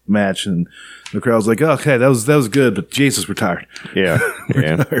good match, and the crowd's like, oh, "Okay, that was good, but Jesus, we're tired." Yeah.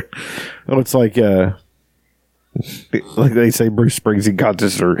 Well, it's like they say Bruce Springsteen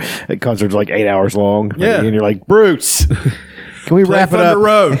concerts like 8 hours long. Yeah. And you're like, Bruce, can we wrap it Thunder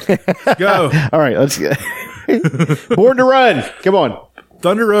up? Road, go. All right, let's get Born to Run. Come on.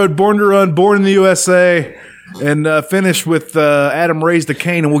 Thunder Road, Born to Run, Born in the USA, and finish with Adam Raised the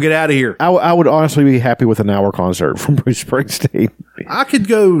Cane, and we'll get out of here. I would honestly be happy with an hour concert from Bruce Springsteen. I could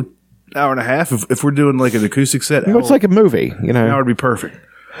go hour and a half if we're doing like an acoustic set. It's like a movie, An hour would be perfect.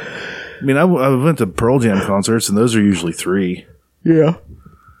 I mean, I went to Pearl Jam concerts, and those are usually 3. Yeah.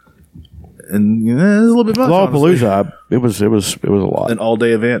 And it's a little bit much. Lollapalooza, it was a lot. An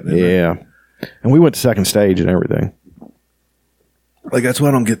all-day event. Yeah. And we went to second stage and everything. Like, that's why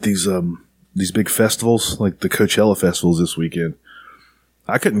I don't get these big festivals, like the Coachella festivals this weekend.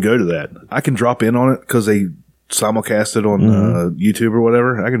 I couldn't go to that. I can drop in on it because they simulcast it on YouTube or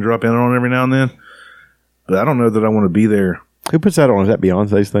whatever. I can drop in on it every now and then. But I don't know that I want to be there. Who puts that on? Is that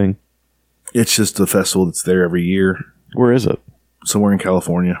Beyonce's thing? It's just a festival that's there every year. Where is it? Somewhere in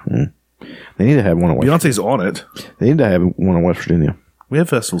California. They need to have one in West Beyonce's on it. They need to have one in West Virginia. We have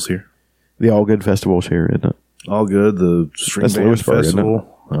festivals here. The All Good Festival's here, isn't it? All Good, the String That's Band Lewisburg, isn't it?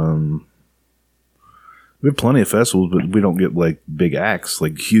 Festival. We have plenty of festivals, but we don't get like big acts,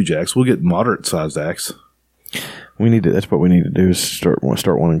 like huge acts. We'll get moderate sized acts. That's what we need to do is start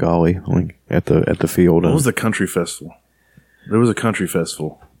one in Golly, like at the field. What was the country festival? There was a country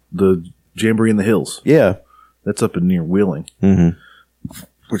festival. The Jamboree in the Hills. Yeah. That's up in near Wheeling. Mm-hmm.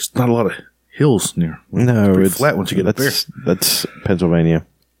 Which not a lot of hills near. No, it's flat once you get up there. That's Pennsylvania.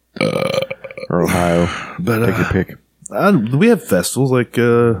 Or Ohio. But Take your pick. We have festivals like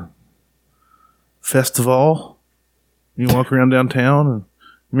Festival. You walk around downtown and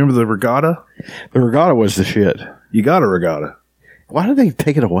remember the regatta? The regatta was the shit. You got a regatta. Why did they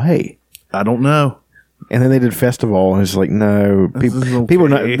take it away? I don't know. And then they did festival, and it's like, no, people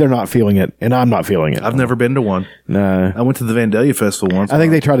they're not feeling it, and I'm not feeling it. I've never been to one. No. I went to the Vandalia Festival once. I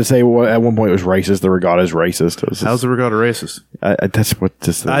think they tried to say at one point it was racist. The regatta is racist. How's the regatta racist? That's what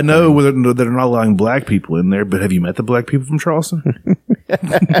this. I know that they're not allowing black people in there, but have you met the black people from Charleston?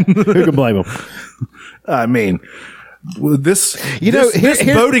 Who can blame them? I mean, this here's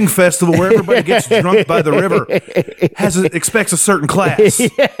boating festival where everybody gets drunk by the river expects a certain class.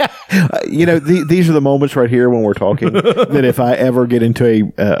 These are the moments right here when we're talking that if I ever get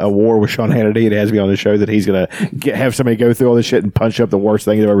into a war with Sean Hannity, it has me on the show that he's going to have somebody go through all this shit and punch up the worst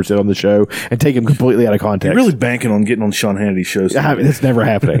thing they've ever said on the show and take him completely out of context. You're really banking on getting on Sean Hannity's shows. I mean, it's never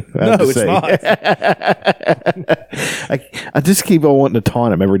happening. No, it's not. I just keep on wanting to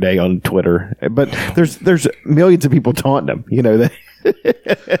taunt him every day on Twitter, but there's millions of people taunting him. You know that.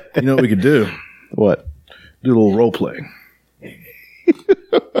 You know what we could do? What? Do a little role playing.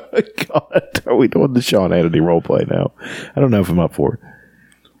 God, are we doing the Sean Hannity role play now? I don't know if I'm up for it.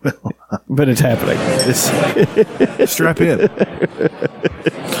 But it's happening. Strap in.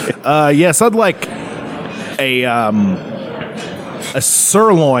 Yes, I'd like a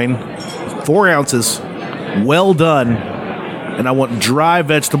sirloin, 4 ounces, well done, and I want dry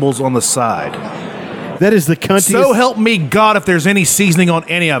vegetables on the side. That is the cuntiest. So help me God if there's any seasoning on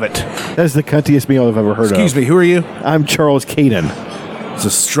any of it. That is the cuntiest meal I've ever heard of. Excuse me, who are you? I'm Charles Keenan. It's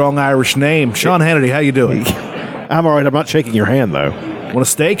a strong Irish name. Sean Hannity, how you doing? I'm all right. I'm not shaking your hand, though. Want a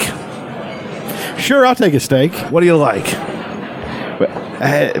steak? Sure, I'll take a steak. What do you like?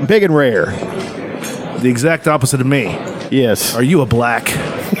 Big and rare. The exact opposite of me. Yes. Are you a black?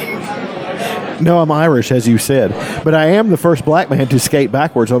 No, I'm Irish, as you said, but I am the first black man to skate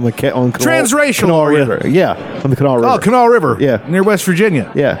backwards on Transracial, Kanawha are you? River. Yeah, on the Kanawha River. Oh, Kanawha River. Yeah, near West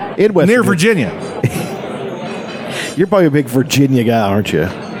Virginia. Yeah, in West near Virginia. You're probably a big Virginia guy, aren't you?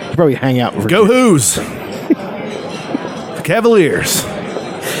 You probably hang out in Virginia. Go Who's. Cavaliers.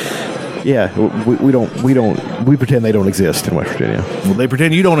 Yeah, we pretend they don't exist in West Virginia. Well, they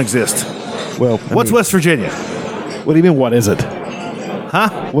pretend you don't exist. Well, what's West Virginia? What do you mean? What is it?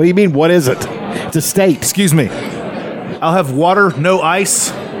 Huh? What do you mean? What is it? It's a state. Excuse me. I'll have water, no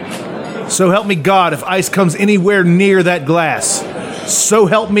ice. So help me God if ice comes anywhere near that glass. So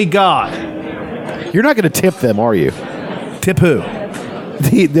help me God. You're not going to tip them, are you? Tip who?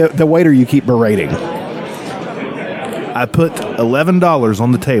 The waiter you keep berating. I put $11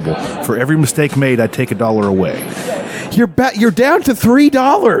 on the table. For every mistake made, I take $1 away. You're down to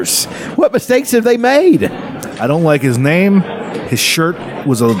 $3. What mistakes have they made? I don't like his name. His shirt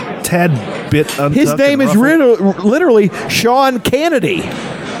was a tad bit untucked. His name is literally Sean Kennedy.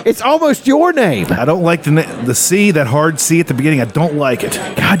 It's almost your name. I don't like the C, that hard C at the beginning. I don't like it.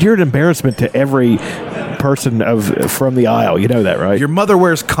 God, you're an embarrassment to every person from the aisle. You know that, right? Your mother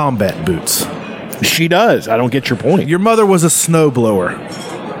wears combat boots. She does. I don't get your point. Your mother was a snowblower.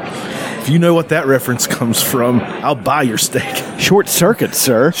 If you know what that reference comes from, I'll buy your steak. Short Circuit,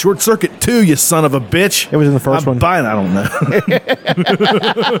 sir. Short Circuit 2, you son of a bitch. It was in the first one. Buying, I don't know.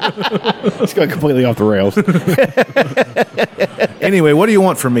 It's going completely off the rails. Anyway, what do you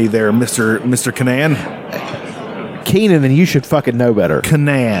want from me there, Mr. Kanan? Keenan, and you should fucking know better.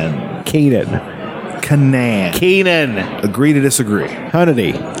 Kanan. Keenan. Agree to disagree.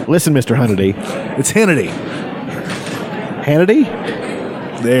 Hannity. Listen, Mr. Hannity. It's Hannity. Hannity?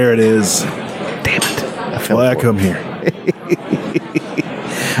 There it is. Damn it. That's why I come here.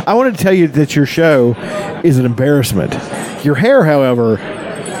 I wanted to tell you that your show is an embarrassment. Your hair, however,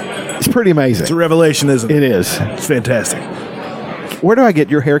 is pretty amazing. It's a revelation, isn't it? It is. It's fantastic. Where do I get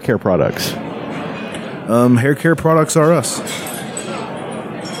your hair care products? Hair care products are us.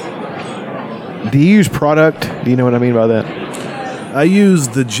 Do you use product? Do you know what I mean by that? I use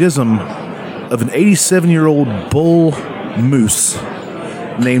the jism of an 87-year-old bull moose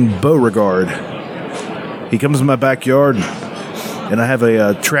named Beauregard. He comes in my backyard, and I have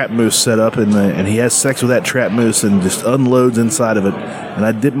a trap moose set up, and he has sex with that trap moose and just unloads inside of it. And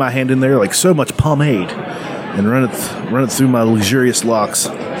I dip my hand in there like so much pomade and run it through my luxurious locks.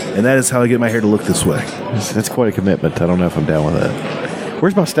 And that is how I get my hair to look this way. That's quite a commitment. I don't know if I'm down with that.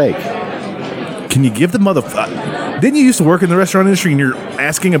 Where's my steak? Can you give the didn't you used to work in the restaurant industry and you're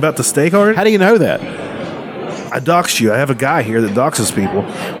asking about the steak already? How do you know that? I doxed you. I have a guy here that doxes people.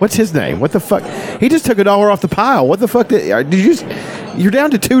 What's his name? What the fuck? He just took $1 off the pile. What the fuck did you just... You're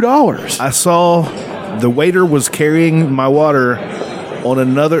down to $2. I saw the waiter was carrying my water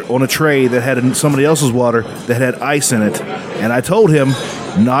on a tray that had somebody else's water that had ice in it. And I told him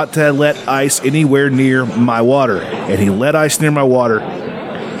not to let ice anywhere near my water. And he let ice near my water.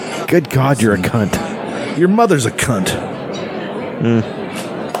 Good God, you're a cunt. Your mother's a cunt.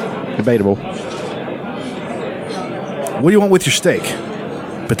 Debatable. What do you want with your steak?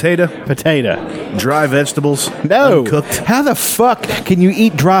 Potato? Dry vegetables? No. Uncooked? How the fuck can you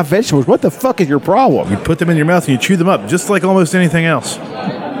eat dry vegetables? What the fuck is your problem? You put them in your mouth and you chew them up, just like almost anything else.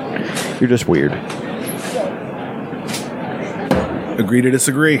 You're just weird. Agree to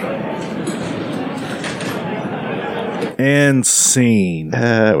disagree. And scene.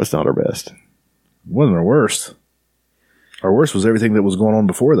 It was not our best. Wasn't our worst. Our worst was everything that was going on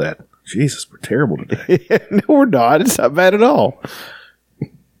before that. Jesus, we're terrible today. No, we're not. It's not bad at all.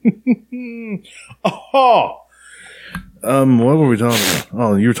 Oh! What were we talking about?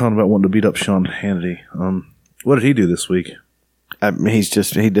 Oh, you were talking about wanting to beat up Sean Hannity. What did he do this week?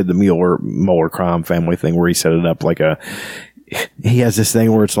 He did the Mueller crime family thing where he set it up like he has this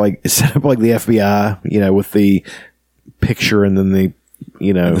thing where it's like set up like the FBI, with the picture and then the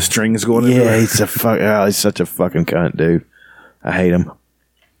strings going in. Yeah, he's he's such a fucking cunt, dude. I hate him.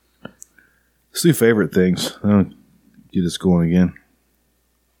 Let's do favorite things. Get us going again.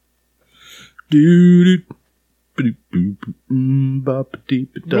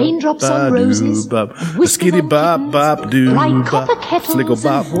 Raindrops on roses, skitty bop bop doo, bright copper kettles flickle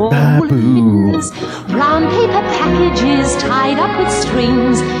bop, and woolen windows, brown paper packages tied up with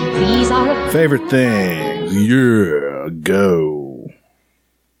strings. These are favorite things. Yeah, go.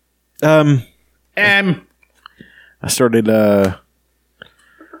 I started.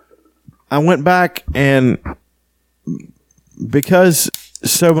 I went back and because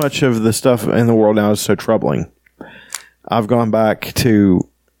so much of the stuff in the world now is so troubling, I've gone back to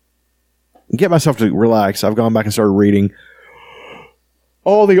get myself to relax. I've gone back and started reading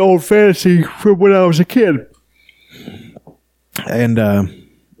all the old fantasy from when I was a kid. And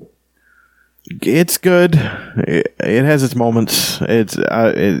it's good. It has its moments.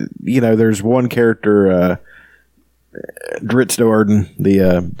 There's one character, Dritz Do'Urden,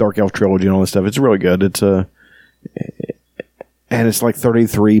 the Dark Elf trilogy and all this stuff. It's really good. And it's like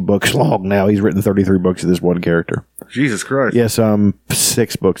 33 books long now. He's written 33 books of this one character. Jesus Christ. Yes, I'm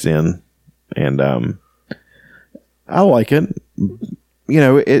 6 books in, and I like it.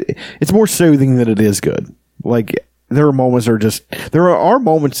 It's more soothing than it is good. Like there are moments there are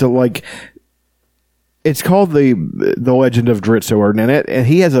moments that like. It's called the Legend of Dritz Do'Urden, and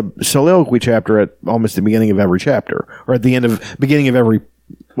he has a soliloquy chapter at almost the beginning of every chapter, or at the beginning of every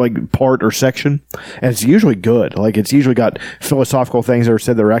like part or section, and it's usually good. Like it's usually got philosophical things that are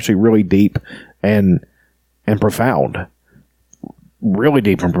said that are actually really deep and profound, really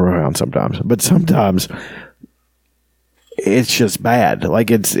deep and profound sometimes. But sometimes it's just bad. Like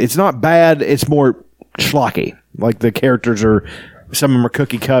it's not bad. It's more schlocky. Like the characters are. Some of them are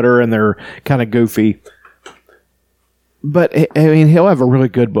cookie cutter and they're kind of goofy. But, I mean, he'll have a really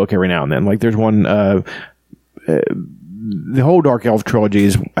good book every now and then. Like, there's one, the whole Dark Elf trilogy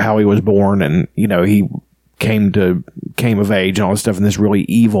is how he was born, and he came of age and all this stuff in this really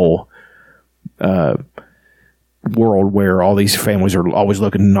evil world where all these families are always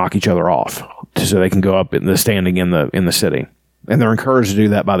looking to knock each other off so they can go up in the standing in the city, and they're encouraged to do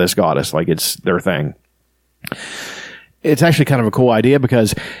that by this goddess, like it's their thing. It's actually kind of a cool idea,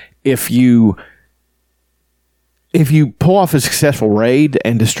 because if you pull off a successful raid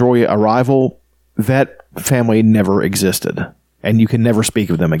and destroy a rival, that family never existed, and you can never speak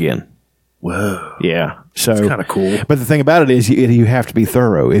of them again. Whoa. Yeah. So it's kind of cool. But the thing about it is you have to be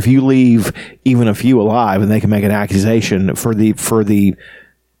thorough. If you leave even a few alive and they can make an accusation for the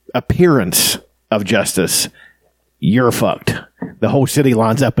appearance of justice, you're fucked. The whole city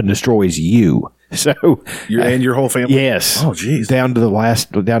lines up and destroys you. So and your whole family. Yes. Oh, geez. Down to the last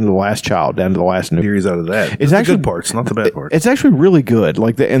child, down to the last new. Series out of that. It's actually the good parts, not the bad parts. It's actually really good.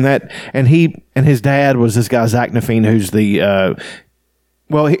 Like and his dad was this guy Zach Nafine, who's the.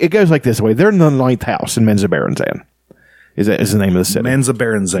 Well, it goes like this way. They're in the 9th house in Menzoberranzan. Is the name of the city?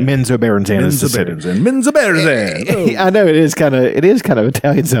 Menzoberranzan. Menzoberranzan is the city. Menzoberranzan. I know it is kind of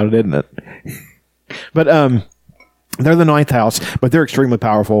Italian sounding, isn't it? But they're the 9th house, but they're extremely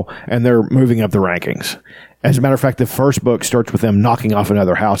powerful, and they're moving up the rankings. As a matter of fact, the first book starts with them knocking off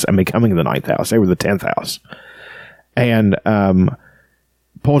another house and becoming the 9th house. They were the 10th house, and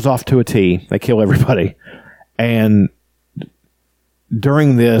pulls off to a T. They kill everybody, and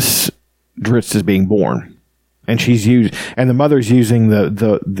during this, Drizzt is being born, and the mother's using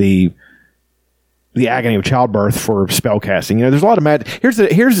the agony of childbirth for spell casting. There's a lot of here's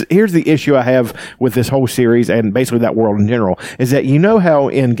the issue I have with this whole series and basically that world in general, is that how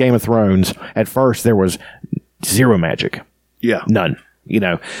in Game of Thrones at first there was zero magic, none,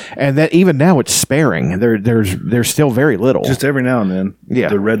 and that even now it's sparing. There's still very little, just every now and then.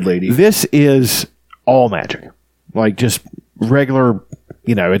 The Red Lady. This is all magic, like just regular,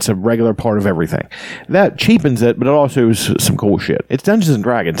 it's a regular part of everything. That cheapens it, but it also is some cool shit. It's Dungeons and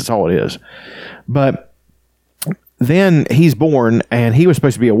Dragons. That's all it is. But then he's born, and he was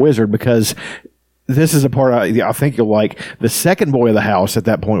supposed to be a wizard, because this is a part I think you'll like. The second boy of the house at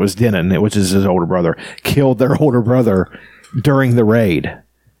that point was Denon, which is his older brother. Killed their older brother during the raid.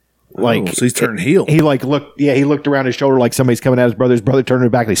 So he's turned heel. He looked around his shoulder like somebody's coming at his brother. His brother turned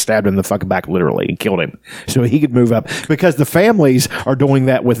his back and he stabbed him in the fucking back literally and killed him. So he could move up, because the families are doing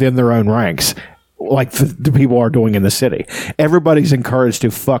that within their own ranks, like the people are doing in the city. Everybody's encouraged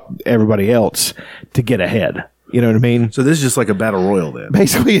to fuck everybody else to get ahead. You know what I mean? So this is just like a battle royal then.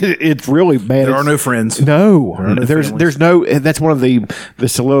 Basically, it's really bad. There are no friends. No. There's no, that's one of the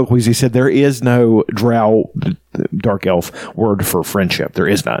soliloquies. He said there is no Drow Dark Elf word for friendship. There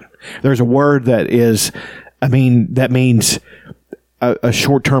is none. There's a word that means a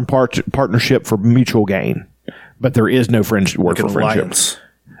short-term partnership for mutual gain. But there is no word for friendship. Alliance.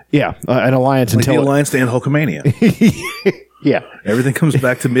 Yeah, an alliance like until the alliance to end Hulkamania. Yeah. Everything comes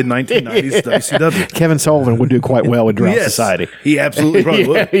back to mid-1990s WCW. Kevin Sullivan would do quite well in Drow Society. He absolutely probably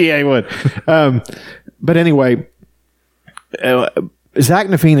would. Yeah, he would. But anyway, Zach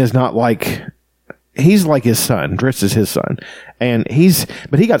Nafine is not like... He's like his son. Drizzt is his son.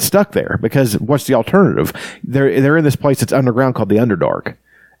 But he got stuck there, because what's the alternative? They're in this place that's underground called the Underdark.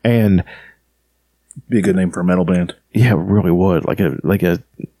 And... Be a good name for a metal band. Yeah, it really would. Like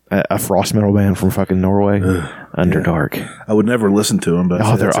a frost metal band from fucking Norway. Underdark. Yeah. I would never listen to them, but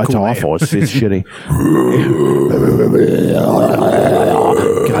it's cool awful. It's shitty.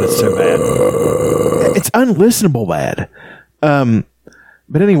 God, it's so bad. It's unlistenable bad.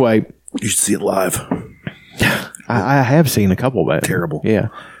 But anyway, you should see it live. I have seen a couple of bands. Terrible. Yeah,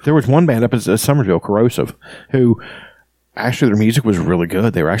 there was one band up at Somerville, Corrosive, who. Actually, their music was really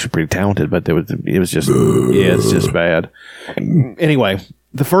good. They were actually pretty talented, but it was just it's just bad. Anyway,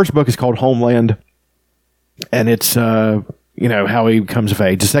 the first book is called Homeland, and it's how he comes of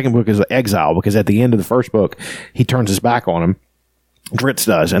age. The second book is Exile, because at the end of the first book, he turns his back on him. Drizzt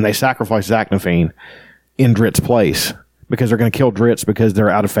does, and they sacrifice Zach Nafine in Dritzt's place, because they're going to kill Drizzt because they're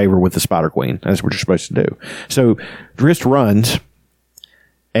out of favor with the Spider Queen. That's what you're supposed to do. So Drizzt runs,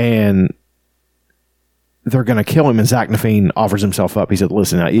 and they're going to kill him, and Zach Nafine offers himself up. He said,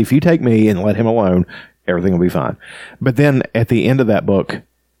 listen, now, if you take me and let him alone, everything will be fine. But then at the end of that book,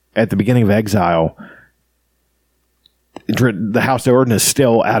 at the beginning of Exile, the House of Odin is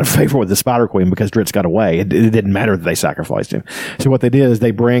still out of favor with the Spider Queen because Drizzt got away. It didn't matter that they sacrificed him. So what they did is they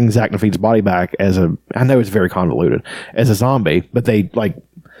bring Zach Nafine's body back I know it's very convoluted, as a zombie, but they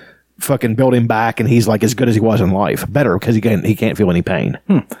fucking build him back, and he's like as good as he was in life, better, because he can't feel any pain.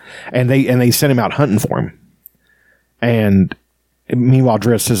 And they sent him out hunting for him, and Meanwhile,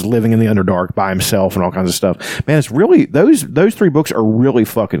 Driss is living in the Underdark by himself and all kinds of stuff. Man, it's really those 3 books are really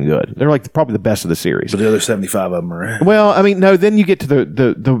fucking good. They're like probably the best of the series. But the other 75 of them are. Well, I mean, no. Then you get to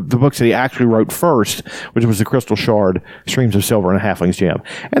the books that he actually wrote first, which was the Crystal Shard, Streams of Silver, and a Halfling's Gem,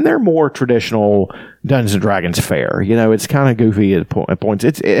 and they're more traditional Dungeons and Dragons fare. You know, it's kind of goofy at points.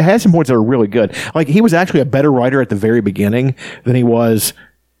 It has some points that are really good. Like he was actually a better writer at the very beginning than he was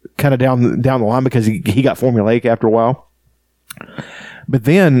kind of down the line because he got formulaic after a while. But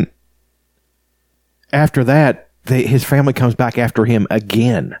then after that, his family comes back after him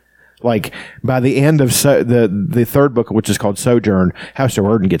again. Like by the end of the third book, which is called Sojourn, House of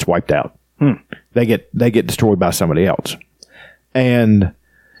Erden gets wiped out. They get destroyed by somebody else,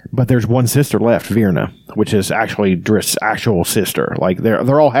 but there's one sister left, Virna, which is actually Driss' actual sister. Like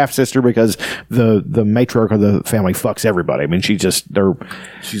they're all half sister because the matriarch of the family fucks everybody. I mean, she's a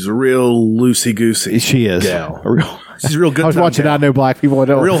real loosey goosey. She is gal. She's real good. I was watching gal. I Know Black People.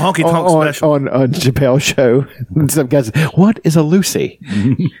 Real honky tonk special on Chappelle's show. Some guys, what is a Lucy?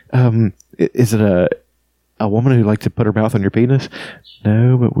 Is it a woman who likes to put her mouth on your penis?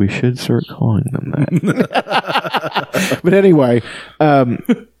 No, but we should start calling them that. But anyway,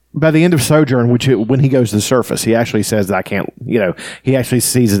 by the end of Sojourn, when he goes to the surface, he actually says that I can't, he actually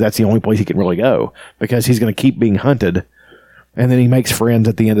sees that that's the only place he can really go because he's going to keep being hunted. And then he makes friends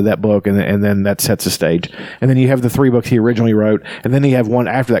at the end of that book, and then that sets the stage. And then you have the 3 books he originally wrote, and then you have one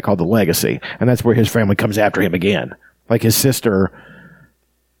after that called The Legacy, and that's where his family comes after him again. Like his sister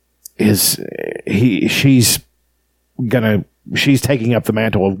she's taking up the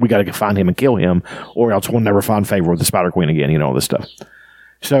mantle of we got to find him and kill him, or else we'll never find favor with the Spider Queen again. All this stuff.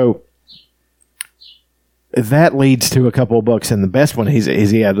 So that leads to a couple of books, and the best one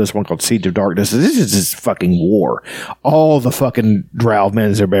he had this one called Siege of Darkness. This is just fucking war. All the fucking Drow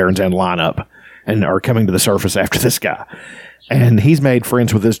men and barons and line up and are coming to the surface after this guy. And he's made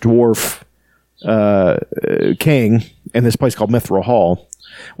friends with this dwarf king in this place called Mithril Hall,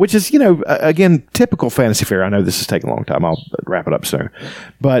 which is, again, typical fantasy fare. I know this is taking a long time. I'll wrap it up soon.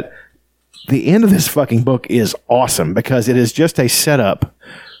 But the end of this fucking book is awesome because it is just a setup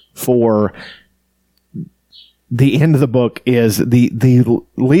for... The end of the book is the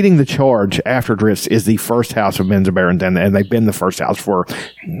leading the charge after Driss is the first house of Men's Barons, and they've been the first house for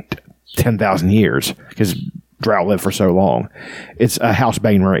 10,000 years because Drow lived for so long. It's a House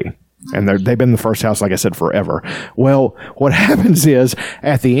Bainry, and they've been the first house, like I said, forever. Well, what happens is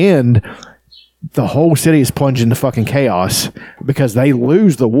at the end, the whole city is plunged into fucking chaos because they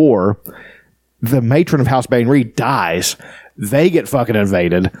lose the war. The matron of House Bainry dies. They get fucking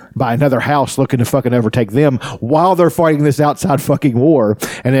invaded by another house looking to fucking overtake them while they're fighting this outside fucking war.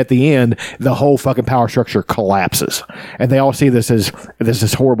 And at the end, the whole fucking power structure collapses. And they all see this as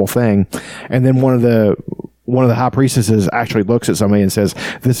this horrible thing. And then one of the high priestesses actually looks at somebody and says,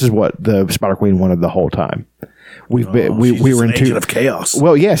 "This is what the Spider Queen wanted the whole time. We were in agent of chaos."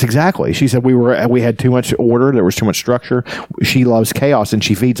 Well, yes, exactly. She said we had too much order. There was too much structure. She loves chaos and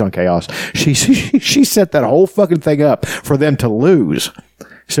she feeds on chaos. She set that whole fucking thing up for them to lose,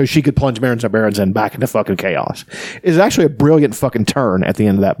 so she could plunge Barons and Barons in back into fucking chaos. It's actually a brilliant fucking turn at the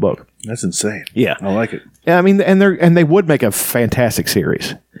end of that book. That's insane. Yeah, I like it. Yeah, I mean, and they would make a fantastic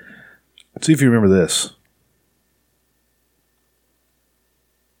series. Let's see if you remember this.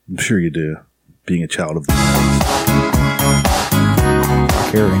 I'm sure you do. Being a child of the 90s.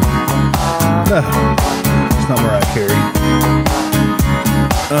 Carey. No, it's not Mariah Carey.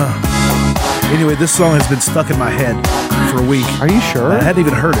 Anyway, this song has been stuck in my head for a week. Are you sure? I hadn't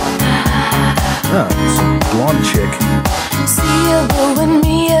even heard it. It's a blonde chick.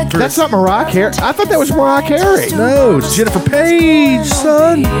 That's not Mariah Carey. I thought that was Mariah Carey. No, it's Jennifer Page,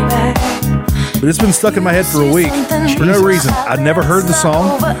 son. But it's been stuck in my head for a week for no reason. I'd never heard the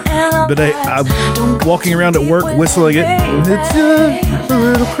song, but I'm walking around at work whistling it. It's a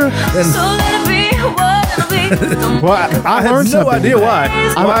little cry. Well, I have no idea why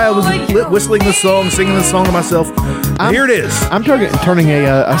I was whistling the song, singing the song to myself. Here it is. I'm turning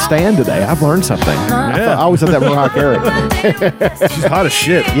a stand today. I've learned something. Yeah. I always thought that Mariah Carey. She's hot as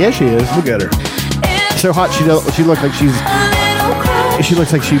shit. Yeah, she is. Look at her. So hot she looks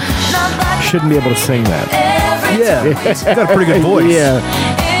like she shouldn't be able to sing that. Yeah, she's got a pretty good voice. Yeah,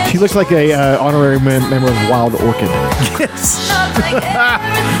 she looks like a honorary member of Wild Orchid. Yes.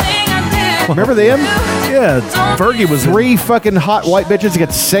 Remember them? Yeah, Fergie was 3 fucking hot white bitches that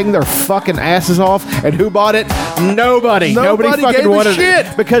could sing their fucking asses off, and who bought it? Nobody. Nobody fucking gave wanted a shit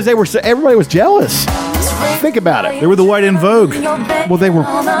it because everybody was jealous. Think about it. They were the White In Vogue. Well, they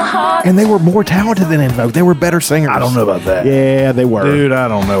were more talented than In Vogue. They were better singers. I don't know about that. Yeah, they were. Dude, I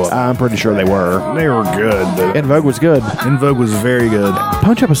don't know. I'm pretty sure they were. They were good. But In Vogue was good. In Vogue was very good.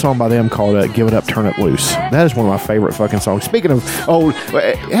 Punch up a song by them called "Give It Up, Turn It Loose." That is one of my favorite fucking songs. Speaking of,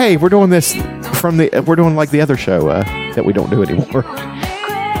 hey, we're doing this we're doing like the other show that we don't do anymore.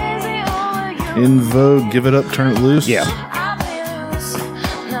 In Vogue, Give It Up, Turn It Loose. Yeah.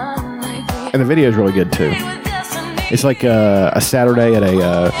 And the video is really good too. It's like a Saturday at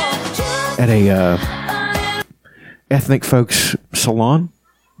a ethnic folks salon,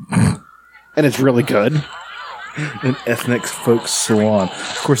 and it's really good. An ethnic folks salon.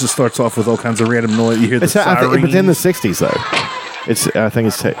 Of course, it starts off with all kinds of random noise. You hear the sirens. But in the '60s though. I think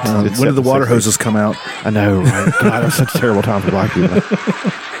it's when did the water hoses come out? I know, right? God, that's such a terrible time for black people.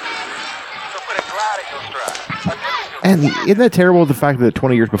 And isn't that terrible? The fact that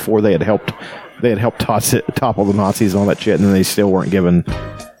 20 years before they had helped topple the Nazis and all that shit, and then they still weren't given. God,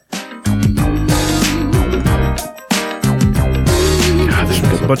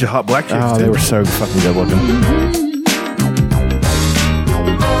 a bunch of hot black chicks. Oh, they were so fucking good looking.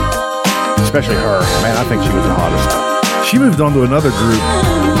 Especially her. Man, I think she was the hottest. She moved on to another group.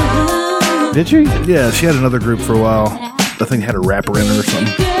 Did she? Yeah, she had another group for a while. I think had a rapper in her or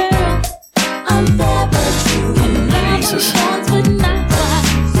something. Jesus. I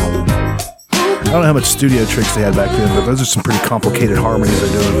don't know how much studio tricks they had back then, but those are some pretty complicated harmonies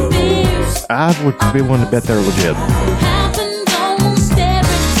they're doing. I would be willing to bet they're legit.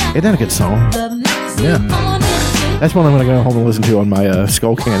 Isn't that a good song? Yeah. That's one I'm going to go home and listen to on my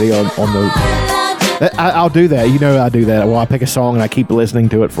Skull Candy on the... I'll do that. You know I do that. Well, I pick a song and I keep listening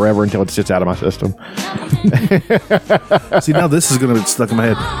to it forever until it sits out of my system. See, now this is going to be stuck in my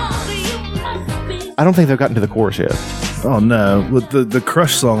head. I don't think they've gotten to the chorus yet. Oh, no. With the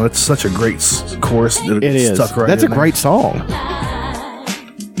Crush song, that's such a great chorus. It is. Stuck right That's a great song.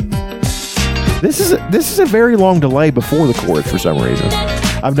 This is a very long delay before the chorus for some reason.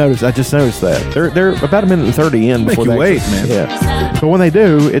 I just noticed that. They're about 1:30 in before they wait, man. Yeah. But when they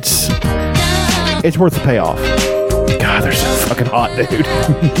do, it's worth the payoff. God, they're so fucking hot, dude.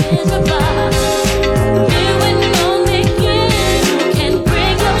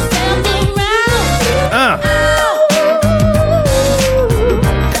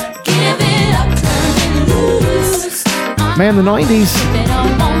 Man, the 90s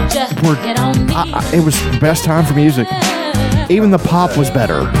it was the best time for music. Even the pop was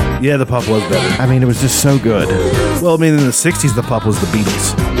better. Yeah, the pop was better. I mean, it was just so good. Well, I mean, in the 60s, the pop was the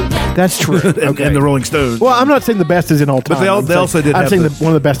Beatles. That's true. and the Rolling Stones. Well, I'm not saying the best is in all time. But they also did I'm have saying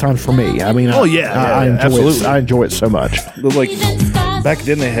one of the best times for me. I mean, I enjoy absolutely. it. I enjoy it so much. But like, back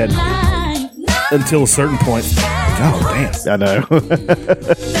then they had, until a certain point, oh, damn. I know.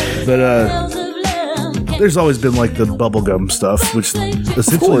 But, there's always been like the bubblegum stuff, which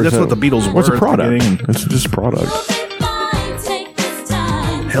essentially that's what the Beatles were. What's a product? And It's just a product.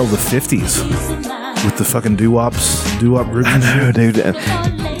 hell, the 50s with the fucking doo-wop group. I know, dude.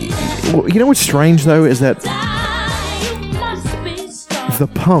 Well, you know what's strange though is that the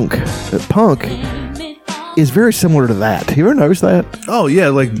punk is very similar to that. You ever notice that? Oh yeah,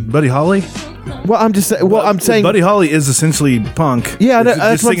 like Buddy Holly. Well, I'm saying Buddy Holly is essentially punk. Yeah, just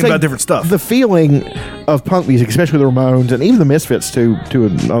that's what I'm singing saying. about different stuff. The feeling of punk music, especially the Ramones and even the Misfits to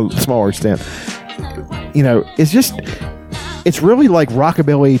a smaller extent, you know, it's really like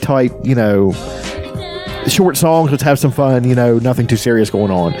rockabilly type, you know, short songs. Let's have some fun, you know, nothing too serious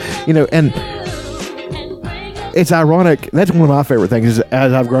going on, you know, and it's ironic. That's one of my favorite things is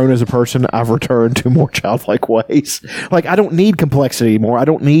as I've grown as a person, I've returned to more childlike ways. Like, I don't need complexity anymore. I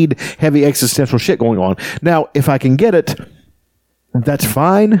don't need heavy existential shit going on. Now, if I can get it, that's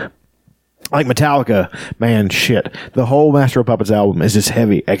fine. Like Metallica, man, shit. The whole Master of Puppets album is just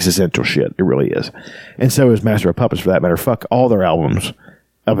heavy existential shit. It really is. And so is Master of Puppets for that matter. Fuck all their albums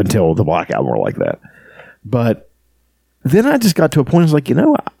up until the Black Album were like that. But then I just got to a point, I was like, you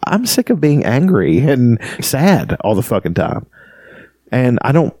know, I'm sick of being angry and sad all the fucking time. And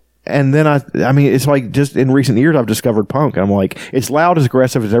then I mean, it's like just in recent years, I've discovered punk. I'm like, it's loud, it's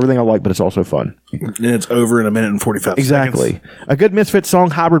aggressive, it's everything I like, but it's also fun. And it's over in 1:45 exactly. seconds. A good Misfits song,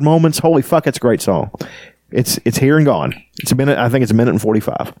 Hybrid Moments. Holy fuck, it's a great song. It's here and gone. It's a minute. I think it's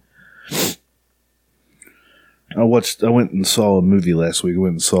 1:45. I went and saw a movie last week. I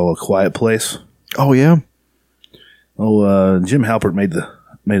went and saw A Quiet Place. Oh yeah. Oh, Jim Halpert made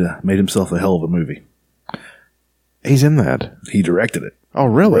himself a hell of a movie. He's in that. He directed it. Oh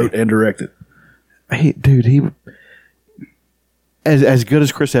really? Wrote and directed. He as good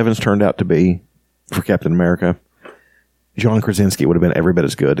as Chris Evans turned out to be for Captain America, John Krasinski would have been every bit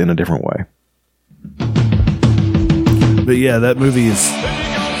as good in a different way. But yeah, that movie is.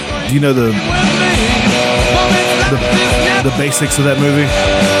 Do you know the basics of that movie?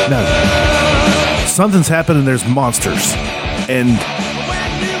 No. Something's happened and there's monsters, and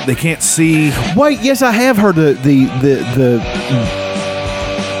they can't see. Wait, yes, I have heard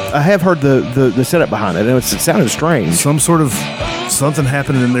I have heard the setup behind it, and it sounded strange. Something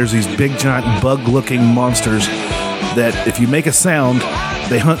happened and there's these big giant bug-looking monsters that if you make a sound,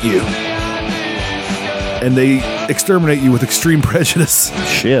 they hunt you. And they exterminate you with extreme prejudice.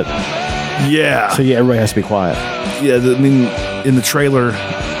 Shit. Yeah. So yeah, everybody has to be quiet. Yeah, I mean, in the trailer,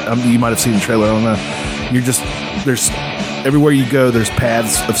 you might have seen the trailer, I don't know. There's everywhere you go, there's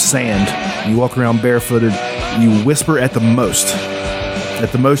paths of sand. You walk around barefooted. You whisper at the most.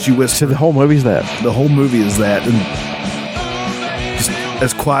 At the most, you whisper. So the whole movie's that? The whole movie is that. And just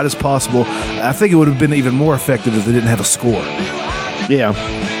as quiet as possible. I think it would have been even more effective if they didn't have a score. Yeah.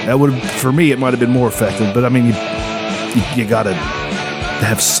 That would have, for me, it might have been more effective. But I mean, you got to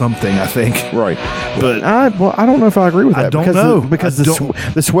have something, I think. Right. But I don't know if I agree with that. I don't know. Because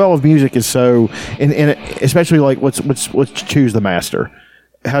the swell of music is so, and especially like let's choose the master.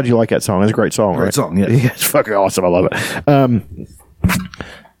 How do you like that song? It's a great song, right? Great song, yeah. It's fucking awesome. I love it.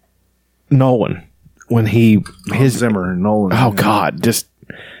 Nolan, when Zimmer, Nolan. Oh God, just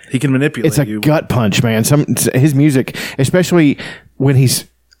he can manipulate. It's a you. gut punch, man. His music, especially when his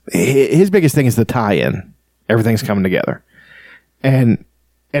biggest thing is the tie-in. Everything's coming together, and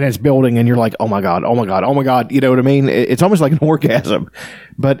it's building, and you're like, oh my God, oh my God, oh my God. You know what I mean? It's almost like an orgasm,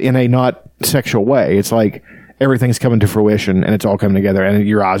 but in a not sexual way. It's like everything's coming to fruition, and it's all coming together, and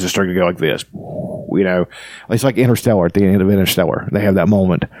your eyes just start to go like this. You know, it's like Interstellar. At the end of Interstellar, they have that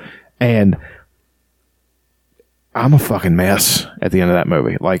moment, and I'm a fucking mess at the end of that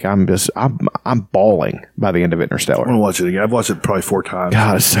movie. Like I'm bawling by the end of Interstellar. I want to watch it again. I've watched it probably 4 times.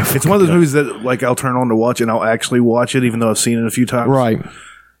 God, it's so. It's one of those movies that like I'll turn on to watch, and I'll actually watch it, even though I've seen it a few times. Right.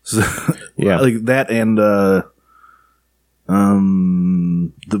 So, Yeah. like that, and the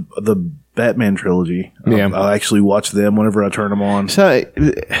Batman trilogy. Yeah. I'll actually watch them whenever I turn them on. So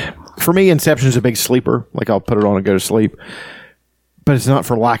for me, Inception's a big sleeper. Like I'll put it on and go to sleep, but it's not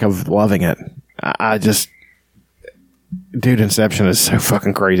for lack of loving it. I just, dude, Inception is so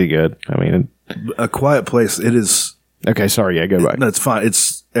fucking crazy good. I mean, A Quiet Place. It is. Okay, sorry. Yeah, go back. That's fine. It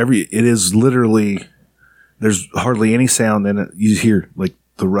is literally. There's hardly any sound in it. You hear like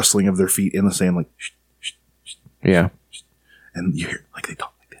the rustling of their feet in the sand, like. Shh, shh, shh, Yeah. shh, and you hear like they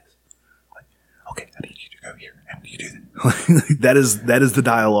talk like this. Like, okay, I need you to go here. How do you do that? that is the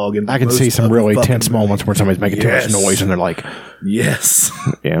dialogue. And I can see some really tense moments where somebody's making too much Yes. noise and they're like, Yes.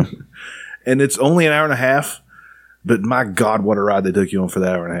 yeah. And it's only an hour and a half, but my God, what a ride they took you on for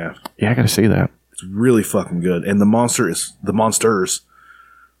that hour and a half. Yeah, I got to see that. It's really fucking good. And the monsters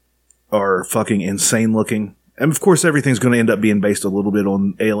are fucking insane looking. And of course, everything's going to end up being based a little bit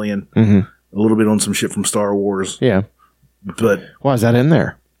on Alien, a little bit on some shit from Star Wars. Yeah. But Why is that in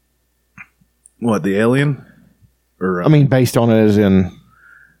there? what, the Alien? Or I mean, based on it as in.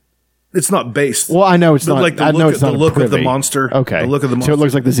 it's not based. Well, I know it's But not. like the I know look, it's not the look of the privy. monster. Okay. The look of the monster. So it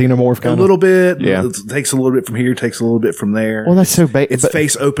looks like the xenomorph kind a little bit. Yeah. It takes a little bit from here, takes a little bit from there. Well, that's so Its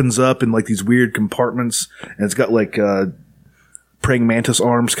face opens up in like these weird compartments, and it's got like praying mantis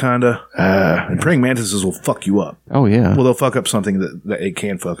arms, kind of. And praying mantises will fuck you up. Oh yeah. Well, they'll fuck up something that it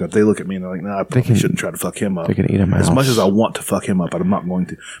can fuck up. They look at me and they're like, "Nah, I probably shouldn't try to fuck him up." they can eat a mouse. As much as I want to fuck him up, I'm not going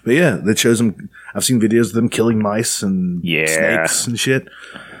to. But yeah, that shows them. I've seen videos of them killing mice and snakes and shit.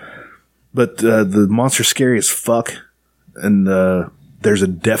 But the monster's scary as fuck. And there's a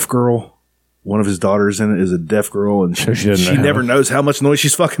deaf girl. One of his daughters in it is a deaf girl, and she never knows how much noise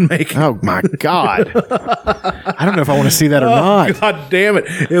she's fucking making. Oh my God. I don't know if I want to see that or not. God damn it.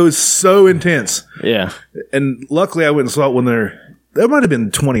 It was so intense. Yeah. And luckily I went and saw it when there might have been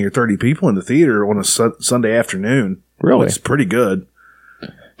 20 or 30 people in the theater on a Sunday afternoon. Really? It's pretty good.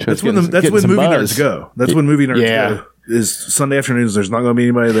 That's when getting movie some nerds buzz. go. That's when movie nerds Yeah. go. Is Sunday afternoons. There's not going to be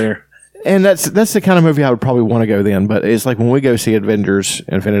anybody there. And that's the kind of movie I would probably want to go then. But it's like when we go see Avengers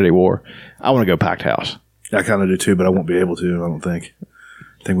Infinity War, I want to go packed house. I kind of do too, but I won't be able to. I don't think.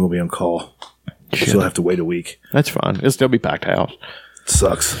 I think we'll be on call. So we'll have to wait a week. That's fine. It'll still be packed house. It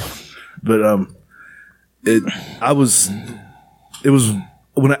sucks. But it was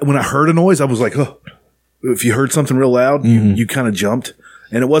when I heard a noise, I was like, oh. If you heard something real loud, you kind of jumped.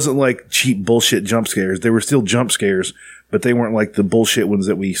 And it wasn't like cheap bullshit jump scares. They were still jump scares, but they weren't like the bullshit ones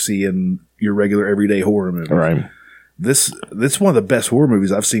that we see in your regular everyday horror movies. Right. This is one of the best horror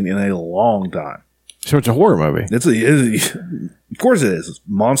movies I've seen in a long time. So it's a horror movie. Of course it is. It's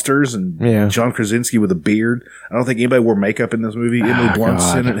monsters and John Krasinski with a beard. I don't think anybody wore makeup in this movie. Emily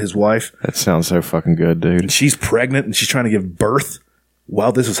Blunt's in it, his wife. That sounds so fucking good, dude. And she's pregnant and she's trying to give birth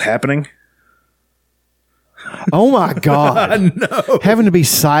while this is happening. Oh my God. No. Having to be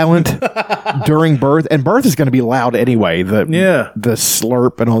silent during birth. And birth is going to be loud anyway. The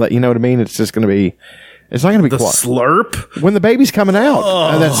slurp and all that. You know what I mean? It's just going to be... It's not going to be the quiet. Slurp when the baby's coming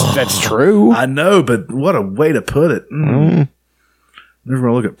out. That's true. I know, but what a way to put it. Never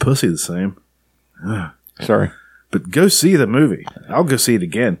gonna look at pussy the same. Sorry, but go see the movie. I'll go see it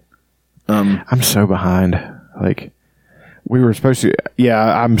again. I'm so behind. Like we were supposed to. Yeah,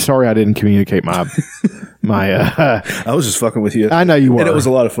 I'm sorry I didn't communicate my. I was just fucking with you. I know you were, and it was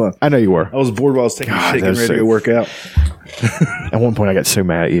a lot of fun. I know you were. I was bored while I was taking a shit, getting ready to go work out. At one point, I got so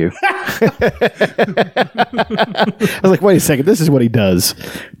mad at you. I was like, wait a second, this is what he does,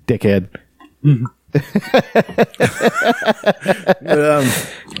 dickhead.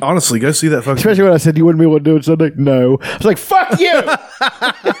 Honestly, go see that fucking... Especially when I said you wouldn't be able to do it Sunday. No. I was like, fuck you!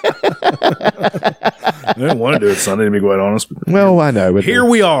 I didn't want to do it Sunday, to be quite honest. But well, I know. But here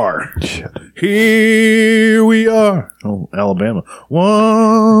we are. Here we are. Oh, Alabama.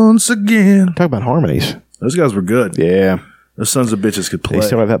 Once again. Talk about harmonies. Those guys were good. Yeah. Those sons of bitches could play. They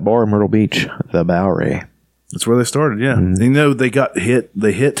still have that bar in Myrtle Beach, the Bowery. That's where they started, yeah. You know, they got hit,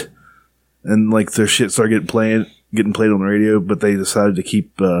 and like their shit started getting played on the radio, but they decided to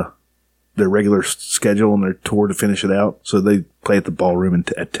keep their regular schedule on their tour to finish it out. So they play at the ballroom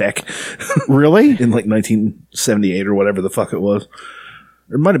at Tech. Really? In like 1978 or whatever the fuck it was.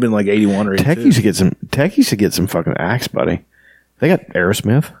 It might have been like 81 or 82. Tech used to get some fucking acts, buddy. They got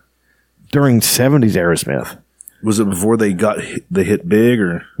Aerosmith. During 70s Aerosmith. Was it before they hit big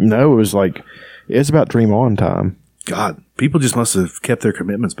or? No, it was like, it's about Dream On time. God, people just must have kept their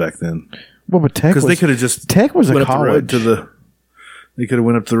commitments back then. Well, but Tech, because they could have just Tech was a college. They could have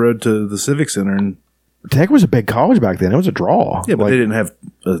went up the road to the Civic Center and Tech was a big college back then. It was a draw. Yeah, but they didn't have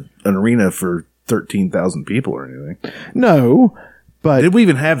an arena for 13,000 people or anything. No, but did we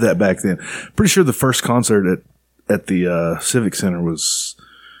even have that back then? Pretty sure the first concert at the Civic Center was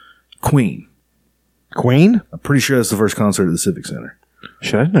Queen. Queen? I'm pretty sure that's the first concert at the Civic Center.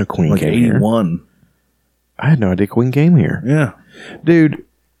 Shit, I didn't know Queen like came 81. Here. I had no idea Queen came here. Yeah, dude.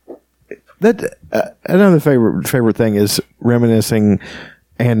 That another favorite thing is reminiscing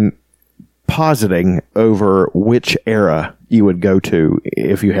and positing over which era you would go to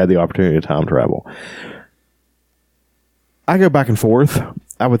if you had the opportunity to time travel. I go back and forth.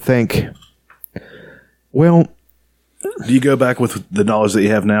 I would think, well, do you go back with the knowledge that you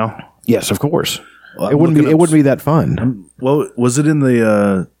have now? Yes, of course. Well, it wouldn't be that fun. Well, was it in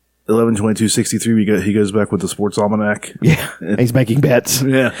the 11/22/63? He goes back with the sports almanac. Yeah, he's making bets.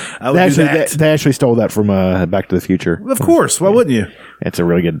 Yeah, they actually stole that from Back to the Future. Of course, why wouldn't you? It's a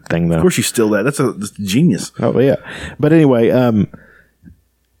really good thing, though. Of course, you steal that. That's genius. Oh yeah, but anyway,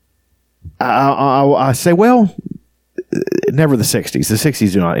 I say, well, never the '60s. The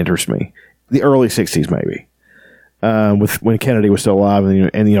 '60s do not interest me. The early '60s, maybe. With when Kennedy was still alive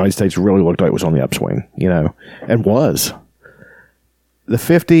and the United States really looked like it was on the upswing, and was. The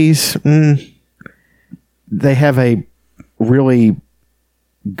 50s, they have a really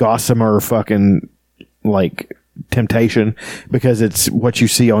gossamer fucking like temptation because it's what you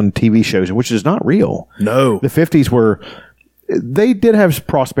see on TV shows, which is not real. No. The 50s they did have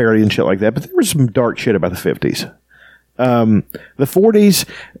prosperity and shit like that, but there was some dark shit about the 50s. The 40s,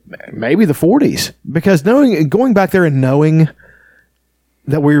 maybe the 40s, because going back there and knowing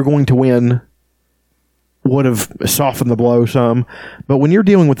that we were going to win would have softened the blow some. But when you're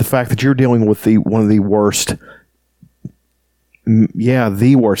dealing with the fact that you're dealing with one of the worst,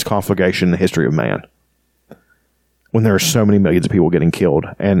 the worst conflagration in the history of man, when there are so many millions of people getting killed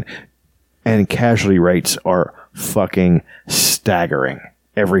and casualty rates are fucking staggering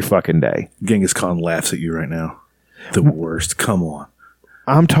every fucking day. Genghis Khan laughs at you right now. The worst. Come on.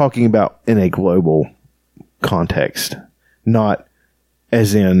 I'm talking about in a global context, not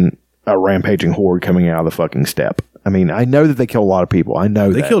as in a rampaging horde coming out of the fucking steppe. I mean, I know that they kill a lot of people. I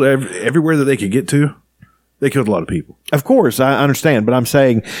know they killed everywhere that they could get to. They killed a lot of people. Of course, I understand, but I'm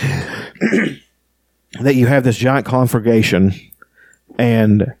saying that you have this giant conflagration,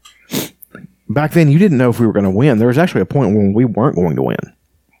 and back then you didn't know if we were going to win. There was actually a point when we weren't going to win,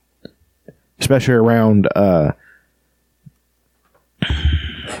 especially around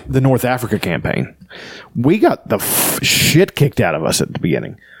the North Africa campaign. We got the shit kicked out of us at the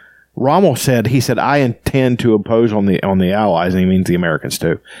beginning. Rommel said, I intend to oppose on the Allies, and he means the Americans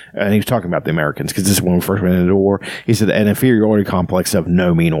too. And he was talking about the Americans because this is when we first went into the war. He said, an inferiority complex of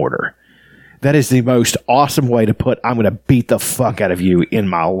no mean order. That is the most awesome way to put, I'm going to beat the fuck out of you in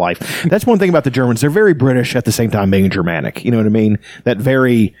my life. That's one thing about the Germans. They're very British at the same time being Germanic. You know what I mean? That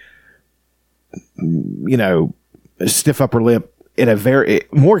very, stiff upper lip in a very,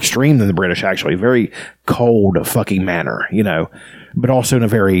 more extreme than the British, actually. Very cold fucking manner, but also in a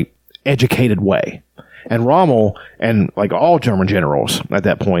very educated way. And Rommel, and like all German generals at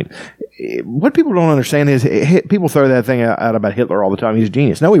that point, what people don't understand is people throw that thing out about Hitler all the time. He's a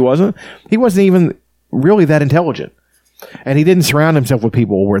genius. No, he wasn't. He wasn't even really that intelligent. And he didn't surround himself with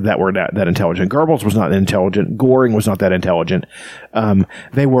people that were that intelligent. Goebbels was not that intelligent. Goring was not that intelligent.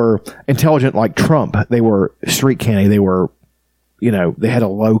 They were intelligent like Trump. They were street canny. They were, they had a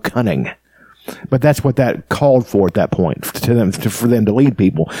low cunning. But that's what that called for at that point, for them to lead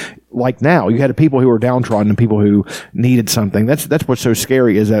people. Like now, you had people who were downtrodden and people who needed something. That's what's so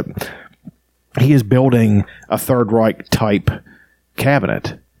scary, is that he is building a Third Reich type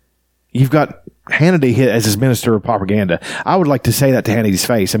cabinet. You've got Hannity as his minister of propaganda. I would like to say that to Hannity's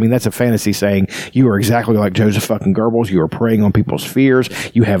face. I mean, that's a fantasy saying you are exactly like Joseph fucking Goebbels. You are preying on people's fears.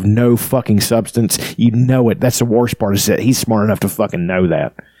 You have no fucking substance. You know it. That's the worst part, is that he's smart enough to fucking know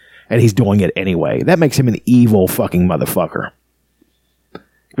that. And he's doing it anyway. That makes him an evil fucking motherfucker.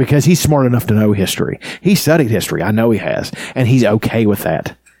 Because he's smart enough to know history. He studied history. I know he has. And he's okay with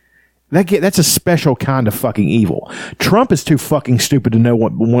that. That's a special kind of fucking evil. Trump is too fucking stupid to know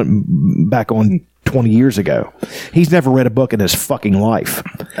what went back on 20 years ago. He's never read a book in his fucking life.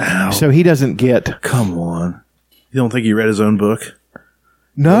 Ow. So he doesn't get... Come on. You don't think he read his own book?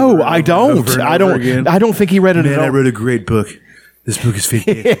 No, I don't. I don't think he read it at all. I wrote a great book. This book is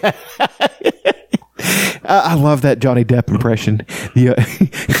fantastic. I love that Johnny Depp impression. Yeah,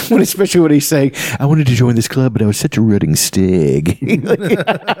 especially when he's saying, "I wanted to join this club, but I was such a rutting stig."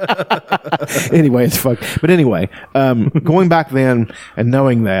 Anyway, it's fuck. But anyway, going back then and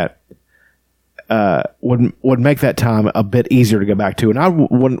knowing that would make that time a bit easier to go back to, and I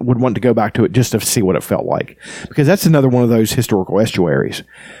would want to go back to it just to see what it felt like, because that's another one of those historical estuaries.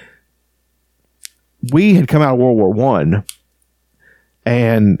 We had come out of World War I.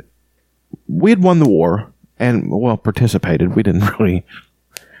 And we had won the war and, participated. We didn't really,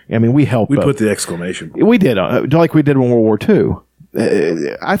 we helped. We put the exclamation. We did, like we did in World War II.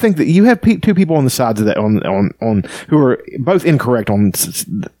 I think that you have two people on the sides of that, on who are both incorrect on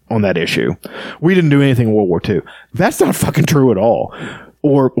that issue. We didn't do anything in World War II. That's not fucking true at all.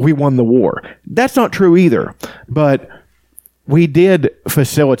 Or we won the war. That's not true either. But we did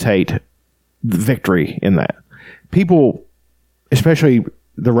facilitate the victory in that. People, especially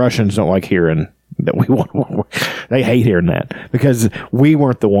the Russians, don't like hearing that we won. They hate hearing that, because we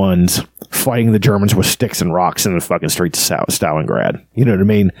weren't the ones fighting the Germans with sticks and rocks in the fucking streets of Stalingrad. You know what I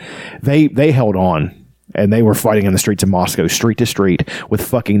mean? They held on, and they were fighting in the streets of Moscow, street to street, with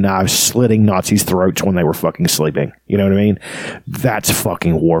fucking knives, slitting Nazis' throats when they were fucking sleeping. You know what I mean? That's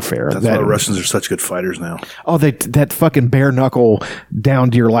fucking warfare. That's why Russians are such good fighters now. Oh, that fucking bare knuckle,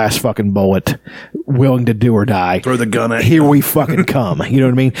 down to your last fucking bullet, willing to do or die. Throw the gun at Here we fucking come. You know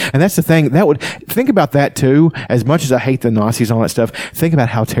what I mean? And that's the thing. Think about that too. As much as I hate the Nazis and all that stuff, think about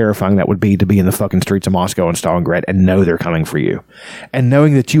how terrifying that would be to be in the fucking streets of Moscow and Stalingrad and know they're coming for you. And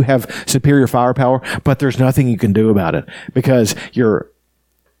knowing that you have superior firepower, but there's nothing you can do about it, because you're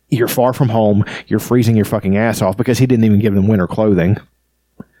far from home. You're freezing your fucking ass off, because he didn't even give them winter clothing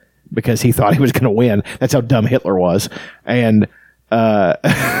because he thought he was going to win. That's how dumb Hitler was. And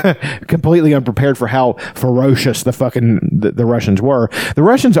completely unprepared for how ferocious the Russians were. The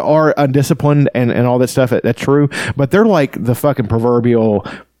Russians are undisciplined and all that stuff. That's true, but they're like the fucking proverbial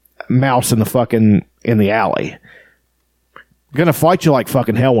mouse in the alley. Gonna fight you like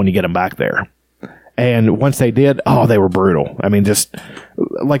fucking hell when you get them back there. And once they did, they were brutal. I mean, just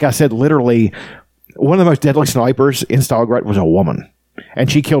like I said, literally one of the most deadly snipers in Stalingrad was a woman, and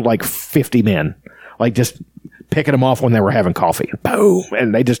she killed like 50 men, like just picking them off when they were having coffee. Boom.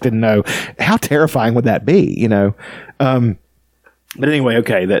 And they just didn't know. How terrifying would that be, But anyway,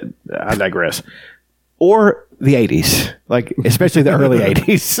 okay, I digress. Or the 80s, like especially the early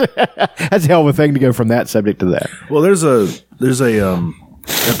 80s. That's a hell of a thing to go from that subject to that. Well, there's a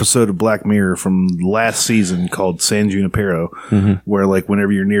episode of Black Mirror from last season called San Junipero, where like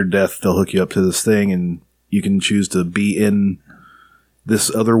whenever you're near death, they'll hook you up to this thing, and you can choose to be in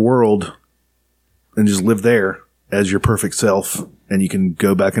this other world and just live there as your perfect self, and you can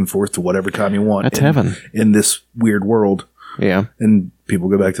go back and forth to whatever time you want. That's heaven. In this weird world. Yeah. And people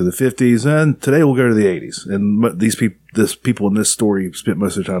go back to the 50s, and today we'll go to the 80s. And these people in this story spent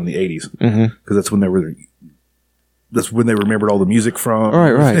most of their time in the 80s, because that's when they remembered all the music from.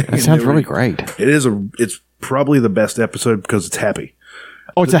 Right. It sounds really great. It's probably the best episode because it's happy.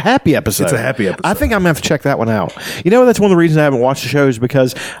 Oh, it's a happy episode. It's a happy episode. I think I'm going to have to check that one out. You know, that's one of the reasons I haven't watched the show is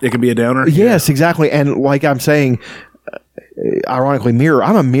because... It can be a downer? Yes, exactly. And like I'm saying, ironically,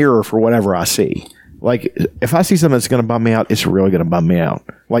 I'm a mirror for whatever I see. Like, if I see something that's going to bum me out, it's really going to bum me out.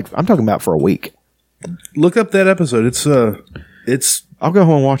 Like, I'm talking about for a week. Look up that episode. It's I'll go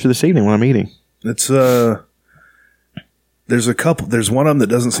home and watch it this evening when I'm eating. there's a couple. There's one of them that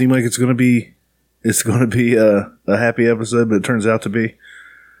doesn't seem like it's going to be a happy episode, but it turns out to be.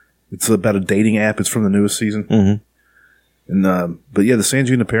 It's about a dating app. It's from the newest season. Mm-hmm. And but yeah, the San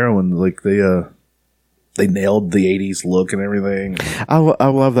Junipero one, like they nailed the '80s look and everything. I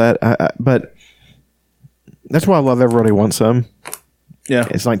love that, but that's why I love Everybody Wants Some. Yeah,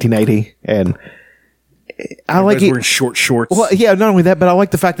 It's 1980, and I like Everybody's it. wearing short shorts. Well, yeah, not only that, but I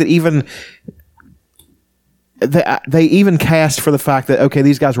like the fact that even they even cast for the fact that, okay,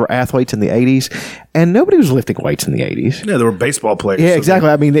 these guys were athletes in the 80s, and nobody was lifting weights in the 80s. Yeah, they were baseball players. Yeah, exactly.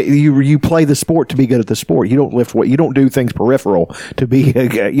 I mean, you play the sport to be good at the sport. You don't lift weight. You don't do things peripheral to be,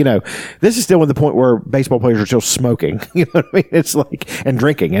 this is still at the point where baseball players are still smoking. You know what I mean? It's like, and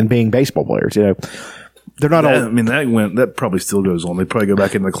drinking and being baseball players, They're not all. I mean, that probably still goes on. They probably go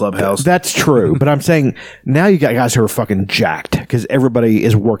back in the clubhouse. That's true, but I'm saying now you got guys who are fucking jacked because everybody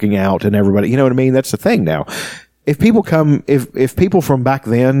is working out and everybody, you know what I mean? That's the thing now. If people if people from back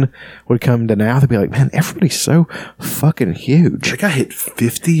then would come to now, they'd be like, man, everybody's so fucking huge. That guy hit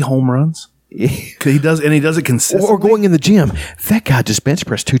 50 home runs. He does it consistently. Or going in the gym, that guy just bench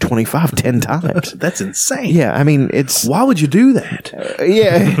pressed 225 10 times. That's insane. Yeah, I mean, it's Why would you do that?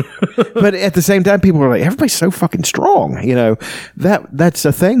 yeah, but at the same time, people are like, everybody's so fucking strong. That's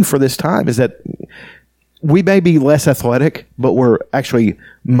a thing for this time is that we may be less athletic, but we're actually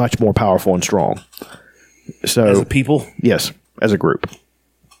much more powerful and strong. So, As a people? yes, as a group,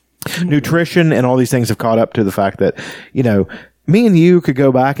 nutrition and all these things have caught up to the fact that me and you could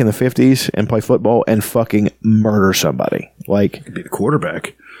go back in the 50s and play football and fucking murder somebody. Like, Be the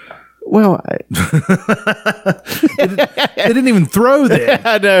quarterback. well, They didn't even throw that.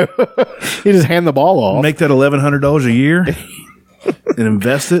 I know. You just hand the ball off. Make that $1,100 a year and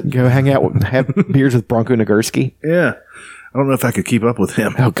invest it. Go hang out, have beers with Bronco Nagurski. Yeah. I don't know if I could keep up with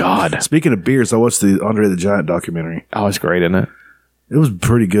him. Oh, God. Speaking of beers, I watched the Andre the Giant documentary. Oh, it's great, isn't it? It was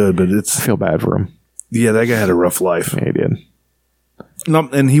pretty good, but I feel bad for him. yeah, that guy had a rough life. Yeah, he did. No,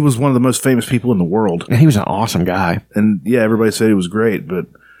 and he was one of the most famous people in the world. And he was an awesome guy. And yeah, everybody said he was great, but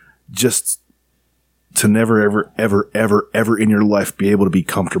just to never, ever, ever, ever, ever in your life be able to be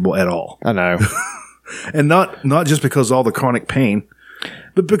comfortable at all. I know. And not just because of all the chronic pain,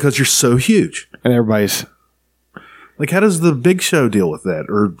 but because you're so huge. And everybody's... Like, how does the Big Show deal with that?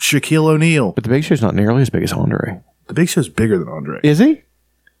 Or Shaquille O'Neal? But the Big Show's not nearly as big as Andre. The Big Show's bigger than Andre. Is he?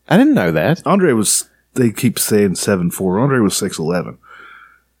 I didn't know that. Andre was, they keep saying 7'4". Andre was 6'11".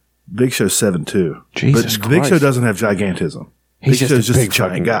 Big Show's 7'2". Jesus But Big Christ. Show doesn't have gigantism. He's Big just Show's a big a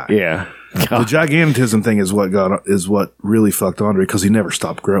giant fucking guy. Yeah. The gigantism thing is what really fucked Andre because he never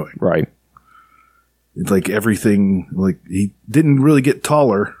stopped growing. Right. It's like everything, like he didn't really get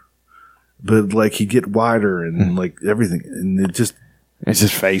taller, but like he'd get wider and like everything, and it just It's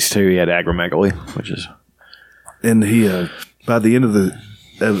his face, too. He had acromegaly, which is... and he by the end of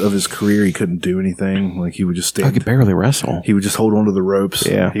his career he couldn't do anything. Like he would just I stand. could barely wrestle. He would just hold on to the ropes.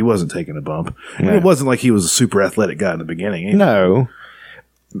 Yeah. He wasn't taking a bump. And Yeah. it wasn't like he was a super athletic guy in the beginning. either. No.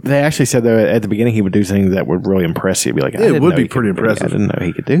 They actually said, though, at the beginning he would do things that would really impress you. Be like, it would be pretty impressive. I didn't know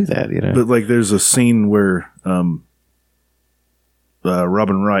he could do that, But like there's a scene where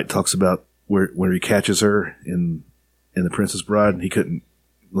Robin Wright talks about where he catches her in The Princess Bride, and he couldn't,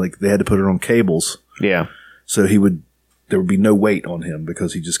 like they had to put her on cables. Yeah. So there would be no weight on him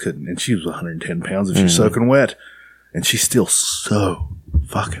because he just couldn't. And she was 110 pounds and she's soaking wet. And she's still so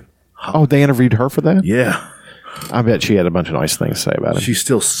fucking hot. Oh, they interviewed her for that? Yeah. I bet she had a bunch of nice things to say about it. She's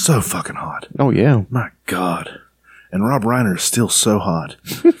still so fucking hot. Oh, yeah. My God. And Rob Reiner is still so hot.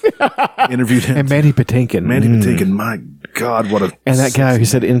 Interviewed him. And Mandy Patinkin. Mandy Patinkin, my God, what a... And that guy who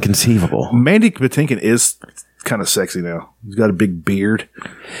said inconceivable. Mandy Patinkin is kind of sexy now. He's got a big beard.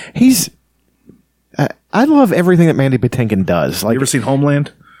 He's... I love everything that Mandy Patinkin does. Like, You ever seen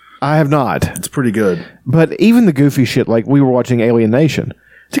Homeland? I have not. It's pretty good. But even the goofy shit, like we were watching Alien Nation.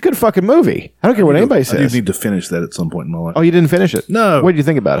 It's a good fucking movie. I don't care what anybody I says. do need to finish that at some point in my life. Oh, you didn't finish it? No. What did you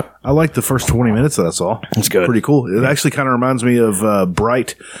think about it? I liked the first 20 minutes that I saw. It's good. Pretty cool. It actually kind of reminds me of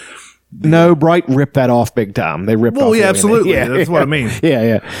Bright. No, Bright ripped that off big time. They ripped off. Well, yeah, Alien absolutely. Nation. That's what I mean. Yeah,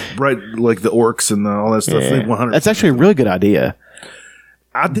 yeah. Bright, like the orcs and all that stuff. They 100. That's actually a really good idea.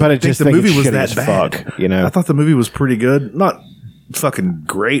 I didn't but I think just the think movie it's was shitty that as bad. fuck, you know? I thought the movie was pretty good. Not fucking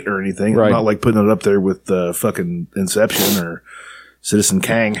great or anything. Right. Not like putting it up there with fucking Inception or Citizen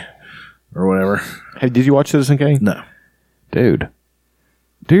Kang or whatever. Hey, did you watch Citizen Kane? No. Dude.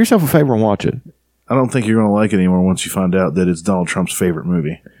 Do yourself a favor and watch it. I don't think you're going to like it anymore once you find out that it's Donald Trump's favorite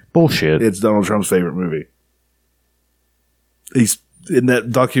movie. Bullshit. It's Donald Trump's favorite movie. He's in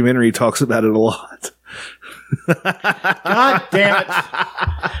that documentary, he talks about it a lot. God damn it.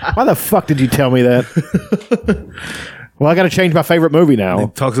 Why the fuck did you tell me that? Well, I got to change my favorite movie He now.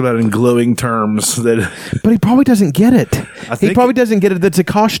 talks about it in glowing terms. That But he probably doesn't get it. He think- probably doesn't get it. That's a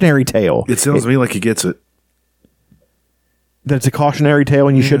cautionary tale. it sounds to me like he gets it. That's a cautionary tale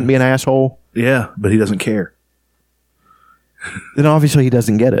and you shouldn't be an asshole. Yeah, but he doesn't care. Then obviously he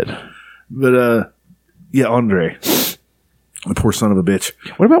doesn't get it. But yeah, Andre, the poor son of a bitch.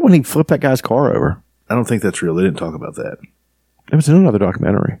 What about when he flipped that guy's car over? I don't think that's real. They didn't talk about that. It was in another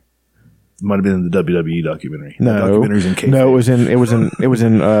documentary. It might have been in the WWE documentary. The No, documentary's in kayfabe. no,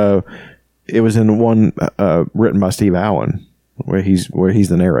 it was in one written by Steve Allen, where he's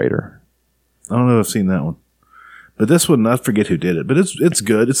the narrator. I don't know if I've seen that one. But this one, I forget who did it. But it's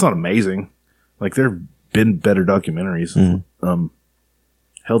good. It's not amazing. Like, there have been better documentaries.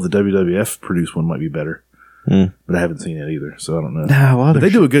 Hell, the WWF produced one might be better. But I haven't seen it either, so I don't know. No, well, but they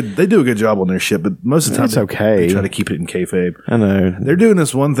do a good job on their shit. But most of the time, It's okay. They try to keep it in kayfabe. I know. They're doing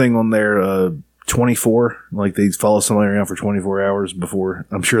this one thing on their 24. Like, they follow somebody around for 24 hours before.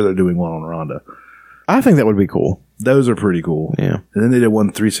 I'm sure they're doing one on Ronda. I think that would be cool. Those are pretty cool. Yeah. And then they did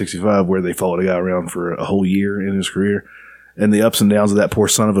one 365 where they followed a guy around for a whole year in his career. And the ups and downs of that poor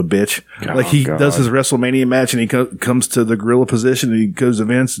son of a bitch. Like, he does his WrestleMania match and he comes to the gorilla position and he goes to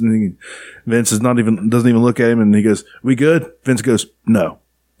Vince and Vince doesn't even look at him and he goes, "We good?" Vince goes, "No."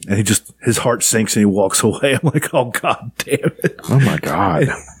 And his heart sinks and he walks away. I'm like, oh, God damn it. Oh my God.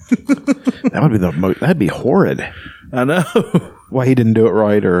 That'd be horrid. I know. Why he didn't do it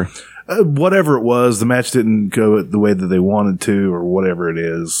right or Whatever it was, the match didn't go the way that they wanted to or whatever it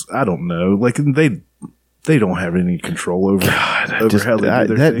is. I don't know. Like, they don't have any control over how they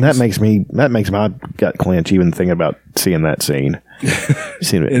do their things. that makes my gut clench even thinking about seeing that scene. And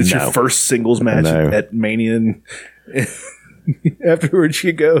it's your first singles match at Mania, and afterwards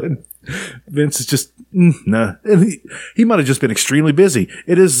you go and Vince is just no. And he might have just been extremely busy.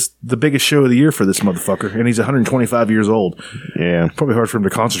 It is the biggest show of the year for this motherfucker, and he's 125 years old. Yeah, probably hard for him to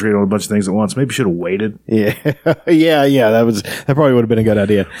concentrate on a bunch of things at once. Maybe should have waited. Yeah, yeah. That probably would have been a good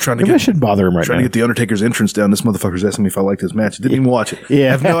idea. Maybe I shouldn't bother him right now. Trying to get the Undertaker's entrance down. This motherfucker's asking me if I like this match. Didn't even watch it. Yeah,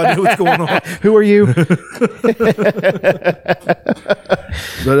 I have no idea what's going on. Who are you?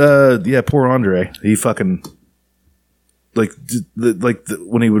 But yeah, poor Andre. He fucking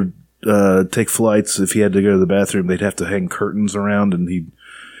when he would take flights, if he had to go to the bathroom, they'd have to hang curtains around, and he'd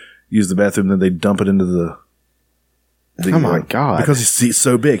use the bathroom. Then they'd dump it into the oh my God! Because he's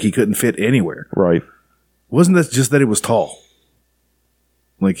so big, he couldn't fit anywhere. Right? Wasn't that just that he was tall?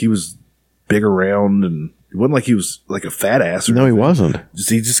 Like, he was big around, and it wasn't like he was like a fat ass. No, he wasn't.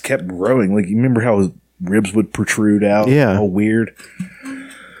 He just kept growing. Like, you remember how his ribs would protrude out? Yeah, all weird.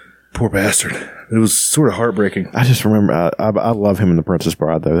 Poor bastard. It was sort of heartbreaking. I just remember, I love him in The Princess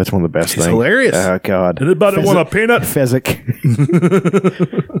Bride, though. That's one of the best things. He's hilarious. Oh, God. Anybody want a peanut? Fezzik.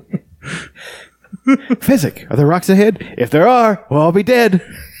 Fezzik, are there rocks ahead? If there are, we'll all be dead.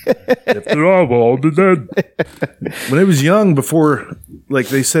 If there are, we'll all be dead. When he was young, before, like,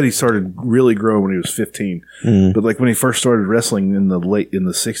 they said he started really growing when he was 15. But, like, when he first started wrestling in the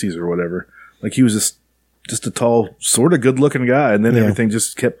 60s or whatever, like, he was just a tall, sort of good-looking guy, and then everything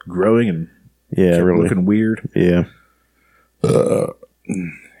just kept growing and kept looking weird. Yeah.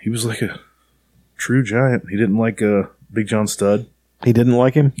 He was like a true giant. He didn't like Big John Studd. He didn't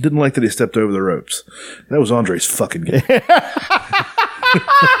like him? Didn't like that he stepped over the ropes. That was Andre's fucking game.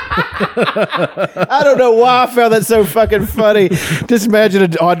 I don't know why I found that so fucking funny. Just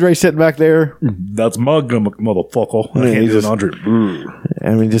imagine Andre sitting back there. That's my gimmick, motherfucker. I can't do an Andre.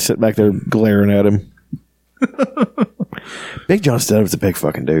 I mean, just sitting back there glaring at him. Big John Studd was a big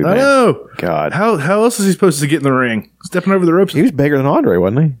fucking dude. I know. God. How else is he supposed to get in the ring? Stepping over the ropes? He was bigger than Andre,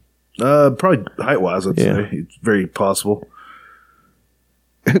 wasn't he? Probably height-wise, I'd say. It's very possible.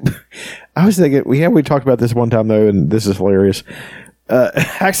 I was thinking, we talked about this one time, though, and this is hilarious.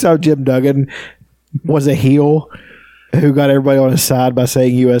 Hacksaw Jim Duggan was a heel who got everybody on his side by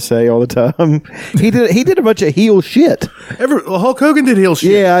saying USA all the time. He did a bunch of heel shit. Hulk Hogan did heel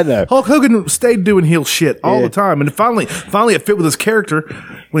shit. Yeah, I know. Hulk Hogan stayed doing heel shit all the time, and finally it fit with his character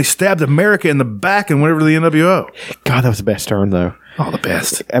when he stabbed America in the back and went over to the NWO. God, that was the best turn, though. Oh, the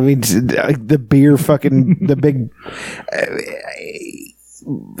best. I mean, the beer fucking, the big...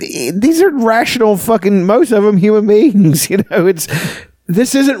 these are rational fucking, most of them human beings, you know,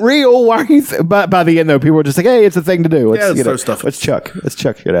 this isn't real. Why are you? But by the end, though, people were just like, hey, it's a thing to do. Let's throw stuff. Let's chuck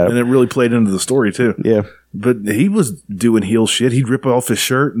shit at him. And it really played into the story too. Yeah. But he was doing heel shit. He'd rip off his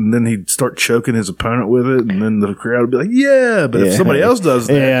shirt and then he'd start choking his opponent with it, and then the crowd would be like, "Yeah!" But if somebody else does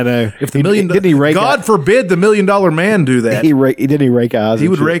that, I know. If the God forbid the $1 Million Man do that, he rake eyes. He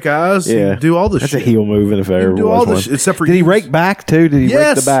would rake eyes. Yeah, he'd do all this. That's shit. a heel move, if I ever do all this, except for did he rake back too? Did he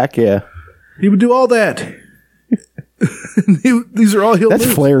rake the back? Yeah, he would do all that. These are all heel. That's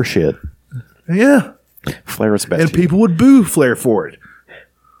moves. Flair shit. Yeah, Flair was best, and people would boo Flair for it.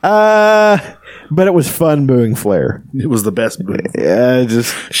 But it was fun booing Flair. It was the best boo. Yeah,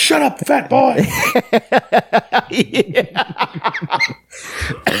 just shut up, fat boy.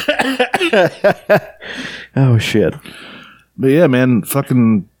 Oh shit. But yeah, man,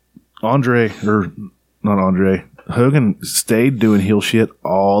 fucking Hogan stayed doing heel shit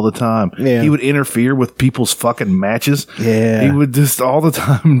all the time. Yeah. He would interfere with people's fucking matches. Yeah. He would just all the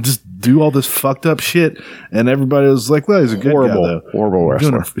time just do all this fucked up shit, and everybody was like, well, he's a good guy, though. Horrible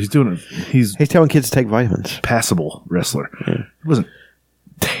wrestler. He's He's telling kids to take vitamins. passable wrestler. He wasn't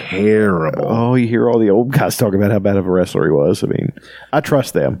terrible. Oh, you hear all the old guys talk about how bad of a wrestler he was. I mean, I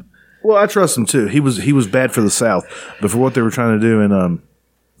trust them. Well, I trust him too. He was bad for the South, but for what they were trying to do in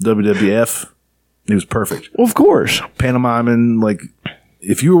WWF, he was perfect. Well, of course. Pantomiming, like,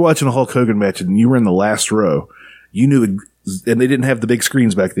 if you were watching a Hulk Hogan match and you were in the last row, you knew, and they didn't have the big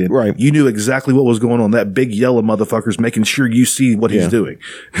screens back then. Right. You knew exactly what was going on. That big yellow motherfucker's making sure you see what he's doing.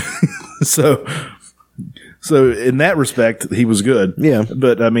 So in that respect, he was good. Yeah.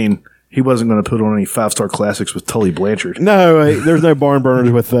 But I mean, he wasn't going to put on any 5-star classics with Tully Blanchard. No, there's no barn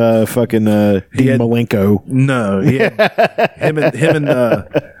burners with fucking Dean Malenko. No, he had him and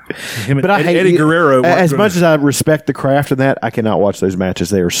But I hate Eddie Guerrero. As much as I respect the craft of that, I cannot watch those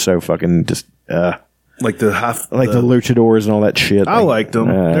matches. They are so fucking just like the luchadors and all that shit. I liked them.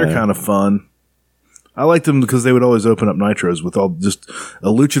 They're kind of fun. I liked them because they would always open up nitros with all just a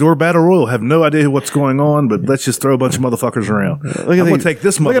luchador battle royal. Have no idea what's going on, but let's just throw a bunch of motherfuckers around. I'm going to take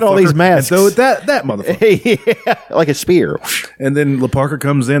this motherfucker. Look at all these masks. And throw it that motherfucker. Yeah, like a spear. And then La Parka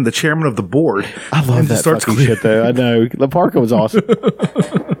comes in, the chairman of the board. I love that fucking shit, though. I know. La Parka was awesome.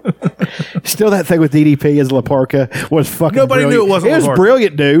 Still, that thing with DDP as La Parka was fucking Nobody brilliant. knew it wasn't It was La Parka.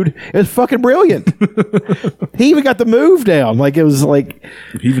 brilliant, dude. It was fucking brilliant. He even got the move down. Like, it was like...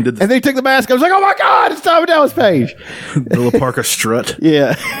 He even did and then he took the mask. I was like, oh my God, it's Tommy Dallas Page. the La Parka strut.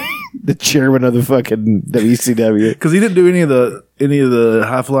 Yeah. The chairman of the fucking WCW. Because he didn't do any of the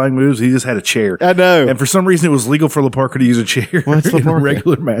high flying moves. He just had a chair. I know. And for some reason, it was legal for La Parka to use a chair What's La in Parka?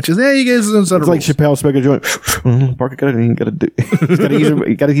 regular matches. Yeah, you guys inside It's like Chappelle smoking a joint. Parker got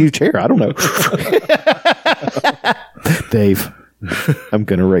to use a chair. I don't know. Dave, I'm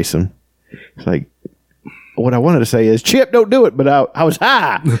gonna race him. It's like, what I wanted to say is, Chip, don't do it. But I was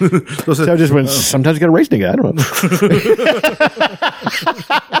high, so I just went. Sometimes you got to race nigga. I don't know.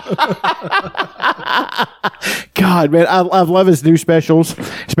 God, man, I love his new specials,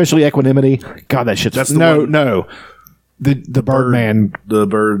 especially Equanimity. God, that shit's no. The Birdman, the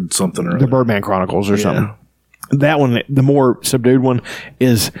Bird something or the Birdman Chronicles or something. That one, the more subdued one,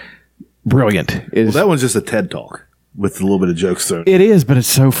 is brilliant. That one's just a TED Talk with a little bit of jokes thrown. It is, but it's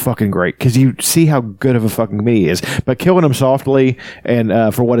so fucking great because you see how good of a fucking comedian he is. But Killing Him Softly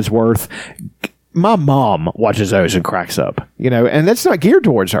and For What It's Worth, my mom watches those and cracks up, and that's not geared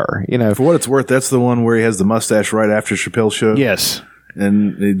towards her, For What It's Worth, that's the one where he has the mustache right after Chappelle's show. Yes.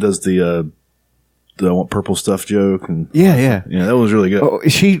 And he does the I want purple stuff joke. And Yeah. that was really good. Oh,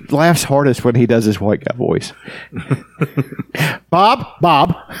 she laughs hardest when he does his white guy voice.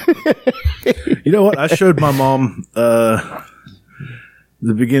 Bob. You know what? I showed my mom the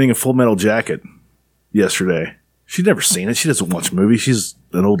beginning of Full Metal Jacket yesterday. She'd never seen it. She doesn't watch movies. She's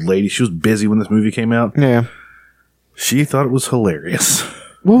an old lady. She was busy when this movie came out. Yeah. She thought it was hilarious.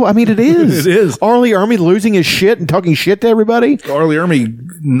 Well, I mean, it is. It is. Arlie Ermy losing his shit and talking shit to everybody. Arlie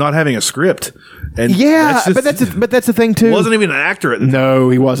Ermy not having a script. And Yeah, but that's the thing too. Wasn't even an actor at the time. No,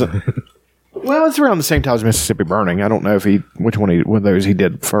 he wasn't. Well, it's around the same time as Mississippi Burning. I don't know which one of those he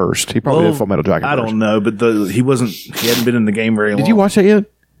did first. He probably did Full Metal Jacket. I don't know, but he hadn't been in the game very long. Did you watch that yet?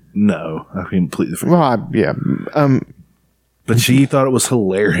 No, I completely forgot. Well, yeah. But she thought it was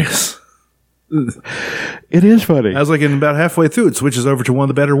hilarious. It is funny. I was like, about halfway through, it switches over to one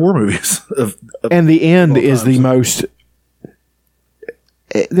of the better war movies. And the end is the most.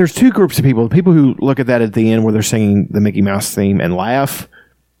 There's two groups of people. The people who look at that at the end where they're singing the Mickey Mouse theme and laugh,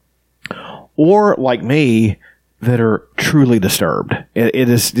 or like me, that are truly disturbed. It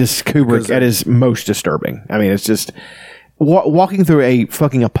is just Kubrick at his most disturbing. I mean, it's just walking through a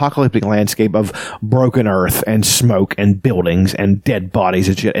fucking apocalyptic landscape of broken earth and smoke and buildings and dead bodies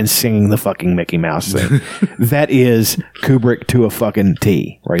and shit and singing the fucking Mickey Mouse thing. That is Kubrick to a fucking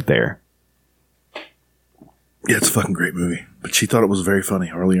T right there. Yeah, it's a fucking great movie. But she thought it was very funny.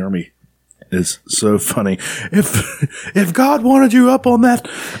 Harley Ermey is so funny. If God wanted you up on that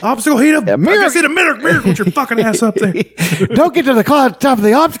obstacle, he'd have hit a miracle with your fucking ass up there. Don't get to the top of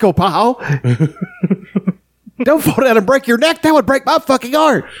the obstacle pile. Don't fall down and break your neck. That would break my fucking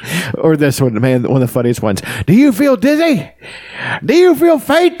heart. Or this one, man, one of the funniest ones. Do you feel dizzy? Do you feel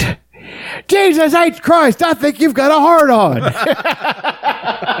faint? Jesus H. Christ, I think you've got a heart on.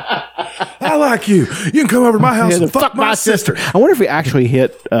 I like you. You can come over to my house and fuck my sister. I wonder if he actually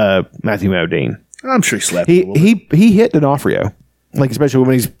hit Matthew Modine. I'm sure he slapped him. He hit D'Onofrio, like especially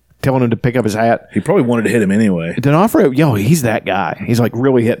when he's telling him to pick up his hat. He probably wanted to hit him anyway. D'Onofrio, he's that guy. He's like,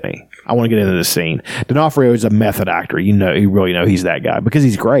 really hit me. I want to get into this scene. D'Onofrio is a method actor. You really know he's that guy because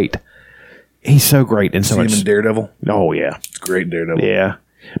he's great. He's so great in so much. See him in Daredevil? Oh yeah, it's great in Daredevil. Yeah,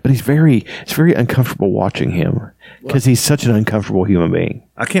 but it's very uncomfortable watching him because he's such an uncomfortable human being.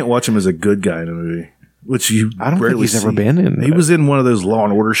 I can't watch him as a good guy in a movie. Which I don't think he's ever been in. He was in one of those Law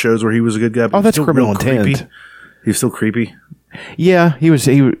and Order shows where he was a good guy. But that's Criminal Intent. Creepy. He was still creepy. Yeah, he was.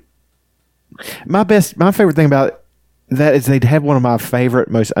 My favorite thing about that is they'd have one of my favorite,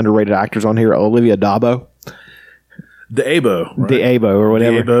 most underrated actors on here, Olivia D'Abo. D'Abo, right? D'Abo or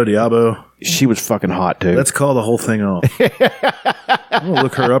whatever. D'Abo. She was fucking hot too. Let's call the whole thing off. I'm gonna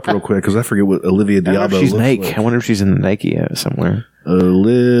look her up real quick because I forget what Olivia D'Abo she's looks Nake. like. I wonder if she's in Nike somewhere.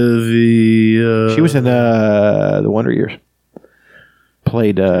 Olivia. She was in the Wonder Years.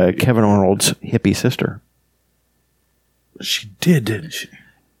 Played Kevin Arnold's hippie sister. She did, didn't she?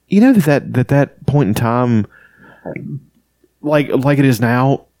 You know that point in time, like it is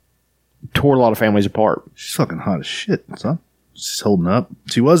now, tore a lot of families apart. She's fucking hot as shit, son. She's holding up.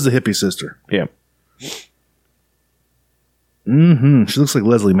 She was the hippie sister. Yeah. Mm-hmm. She looks like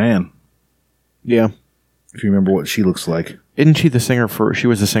Leslie Mann. Yeah. If you remember what she looks like. Isn't she the singer she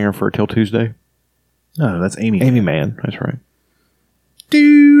was the singer for Till Tuesday? No, that's Amy. Amy Mann. That's right.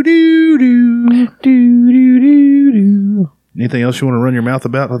 Do, do, do. Do, do, do, do. Anything else you want to run your mouth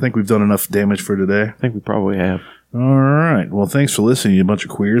about? I think we've done enough damage for today. I think we probably have. All right. Well, thanks for listening, you bunch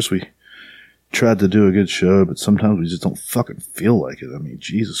of queers. We tried to do a good show, but sometimes we just don't fucking feel like it. I mean,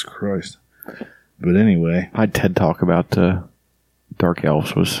 Jesus Christ. But anyway. My TED Talk about Dark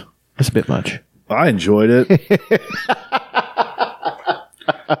Elves was a bit much. I enjoyed it.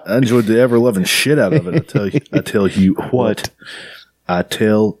 I enjoyed the ever-loving shit out of it. I tell you what. I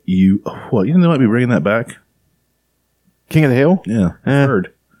tell you what. You know they might be bringing that back? King of the Hill? Yeah. I've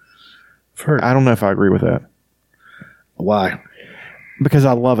heard. I don't know if I agree with that. Why? Because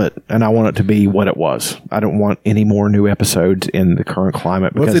I love it, and I want it to be what it was. I don't want any more new episodes in the current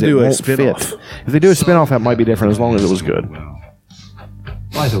climate because what if they do it a won't spin-off? fit. If they do a spin-off, that might be different as long as it was good.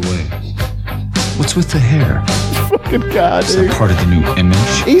 By the way, what's with the hair? Fucking God, Is dude. that part of the new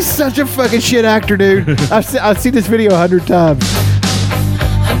image? He's such a fucking shit actor, dude. I've seen this video 100 times.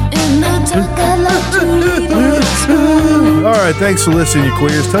 All right, thanks for listening, you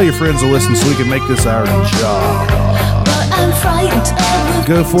queers. Tell your friends to listen so we can make this our job.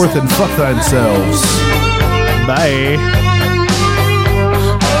 Go forth and fuck thyselves. Bye.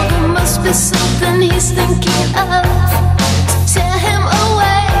 There must be something he's thinking of.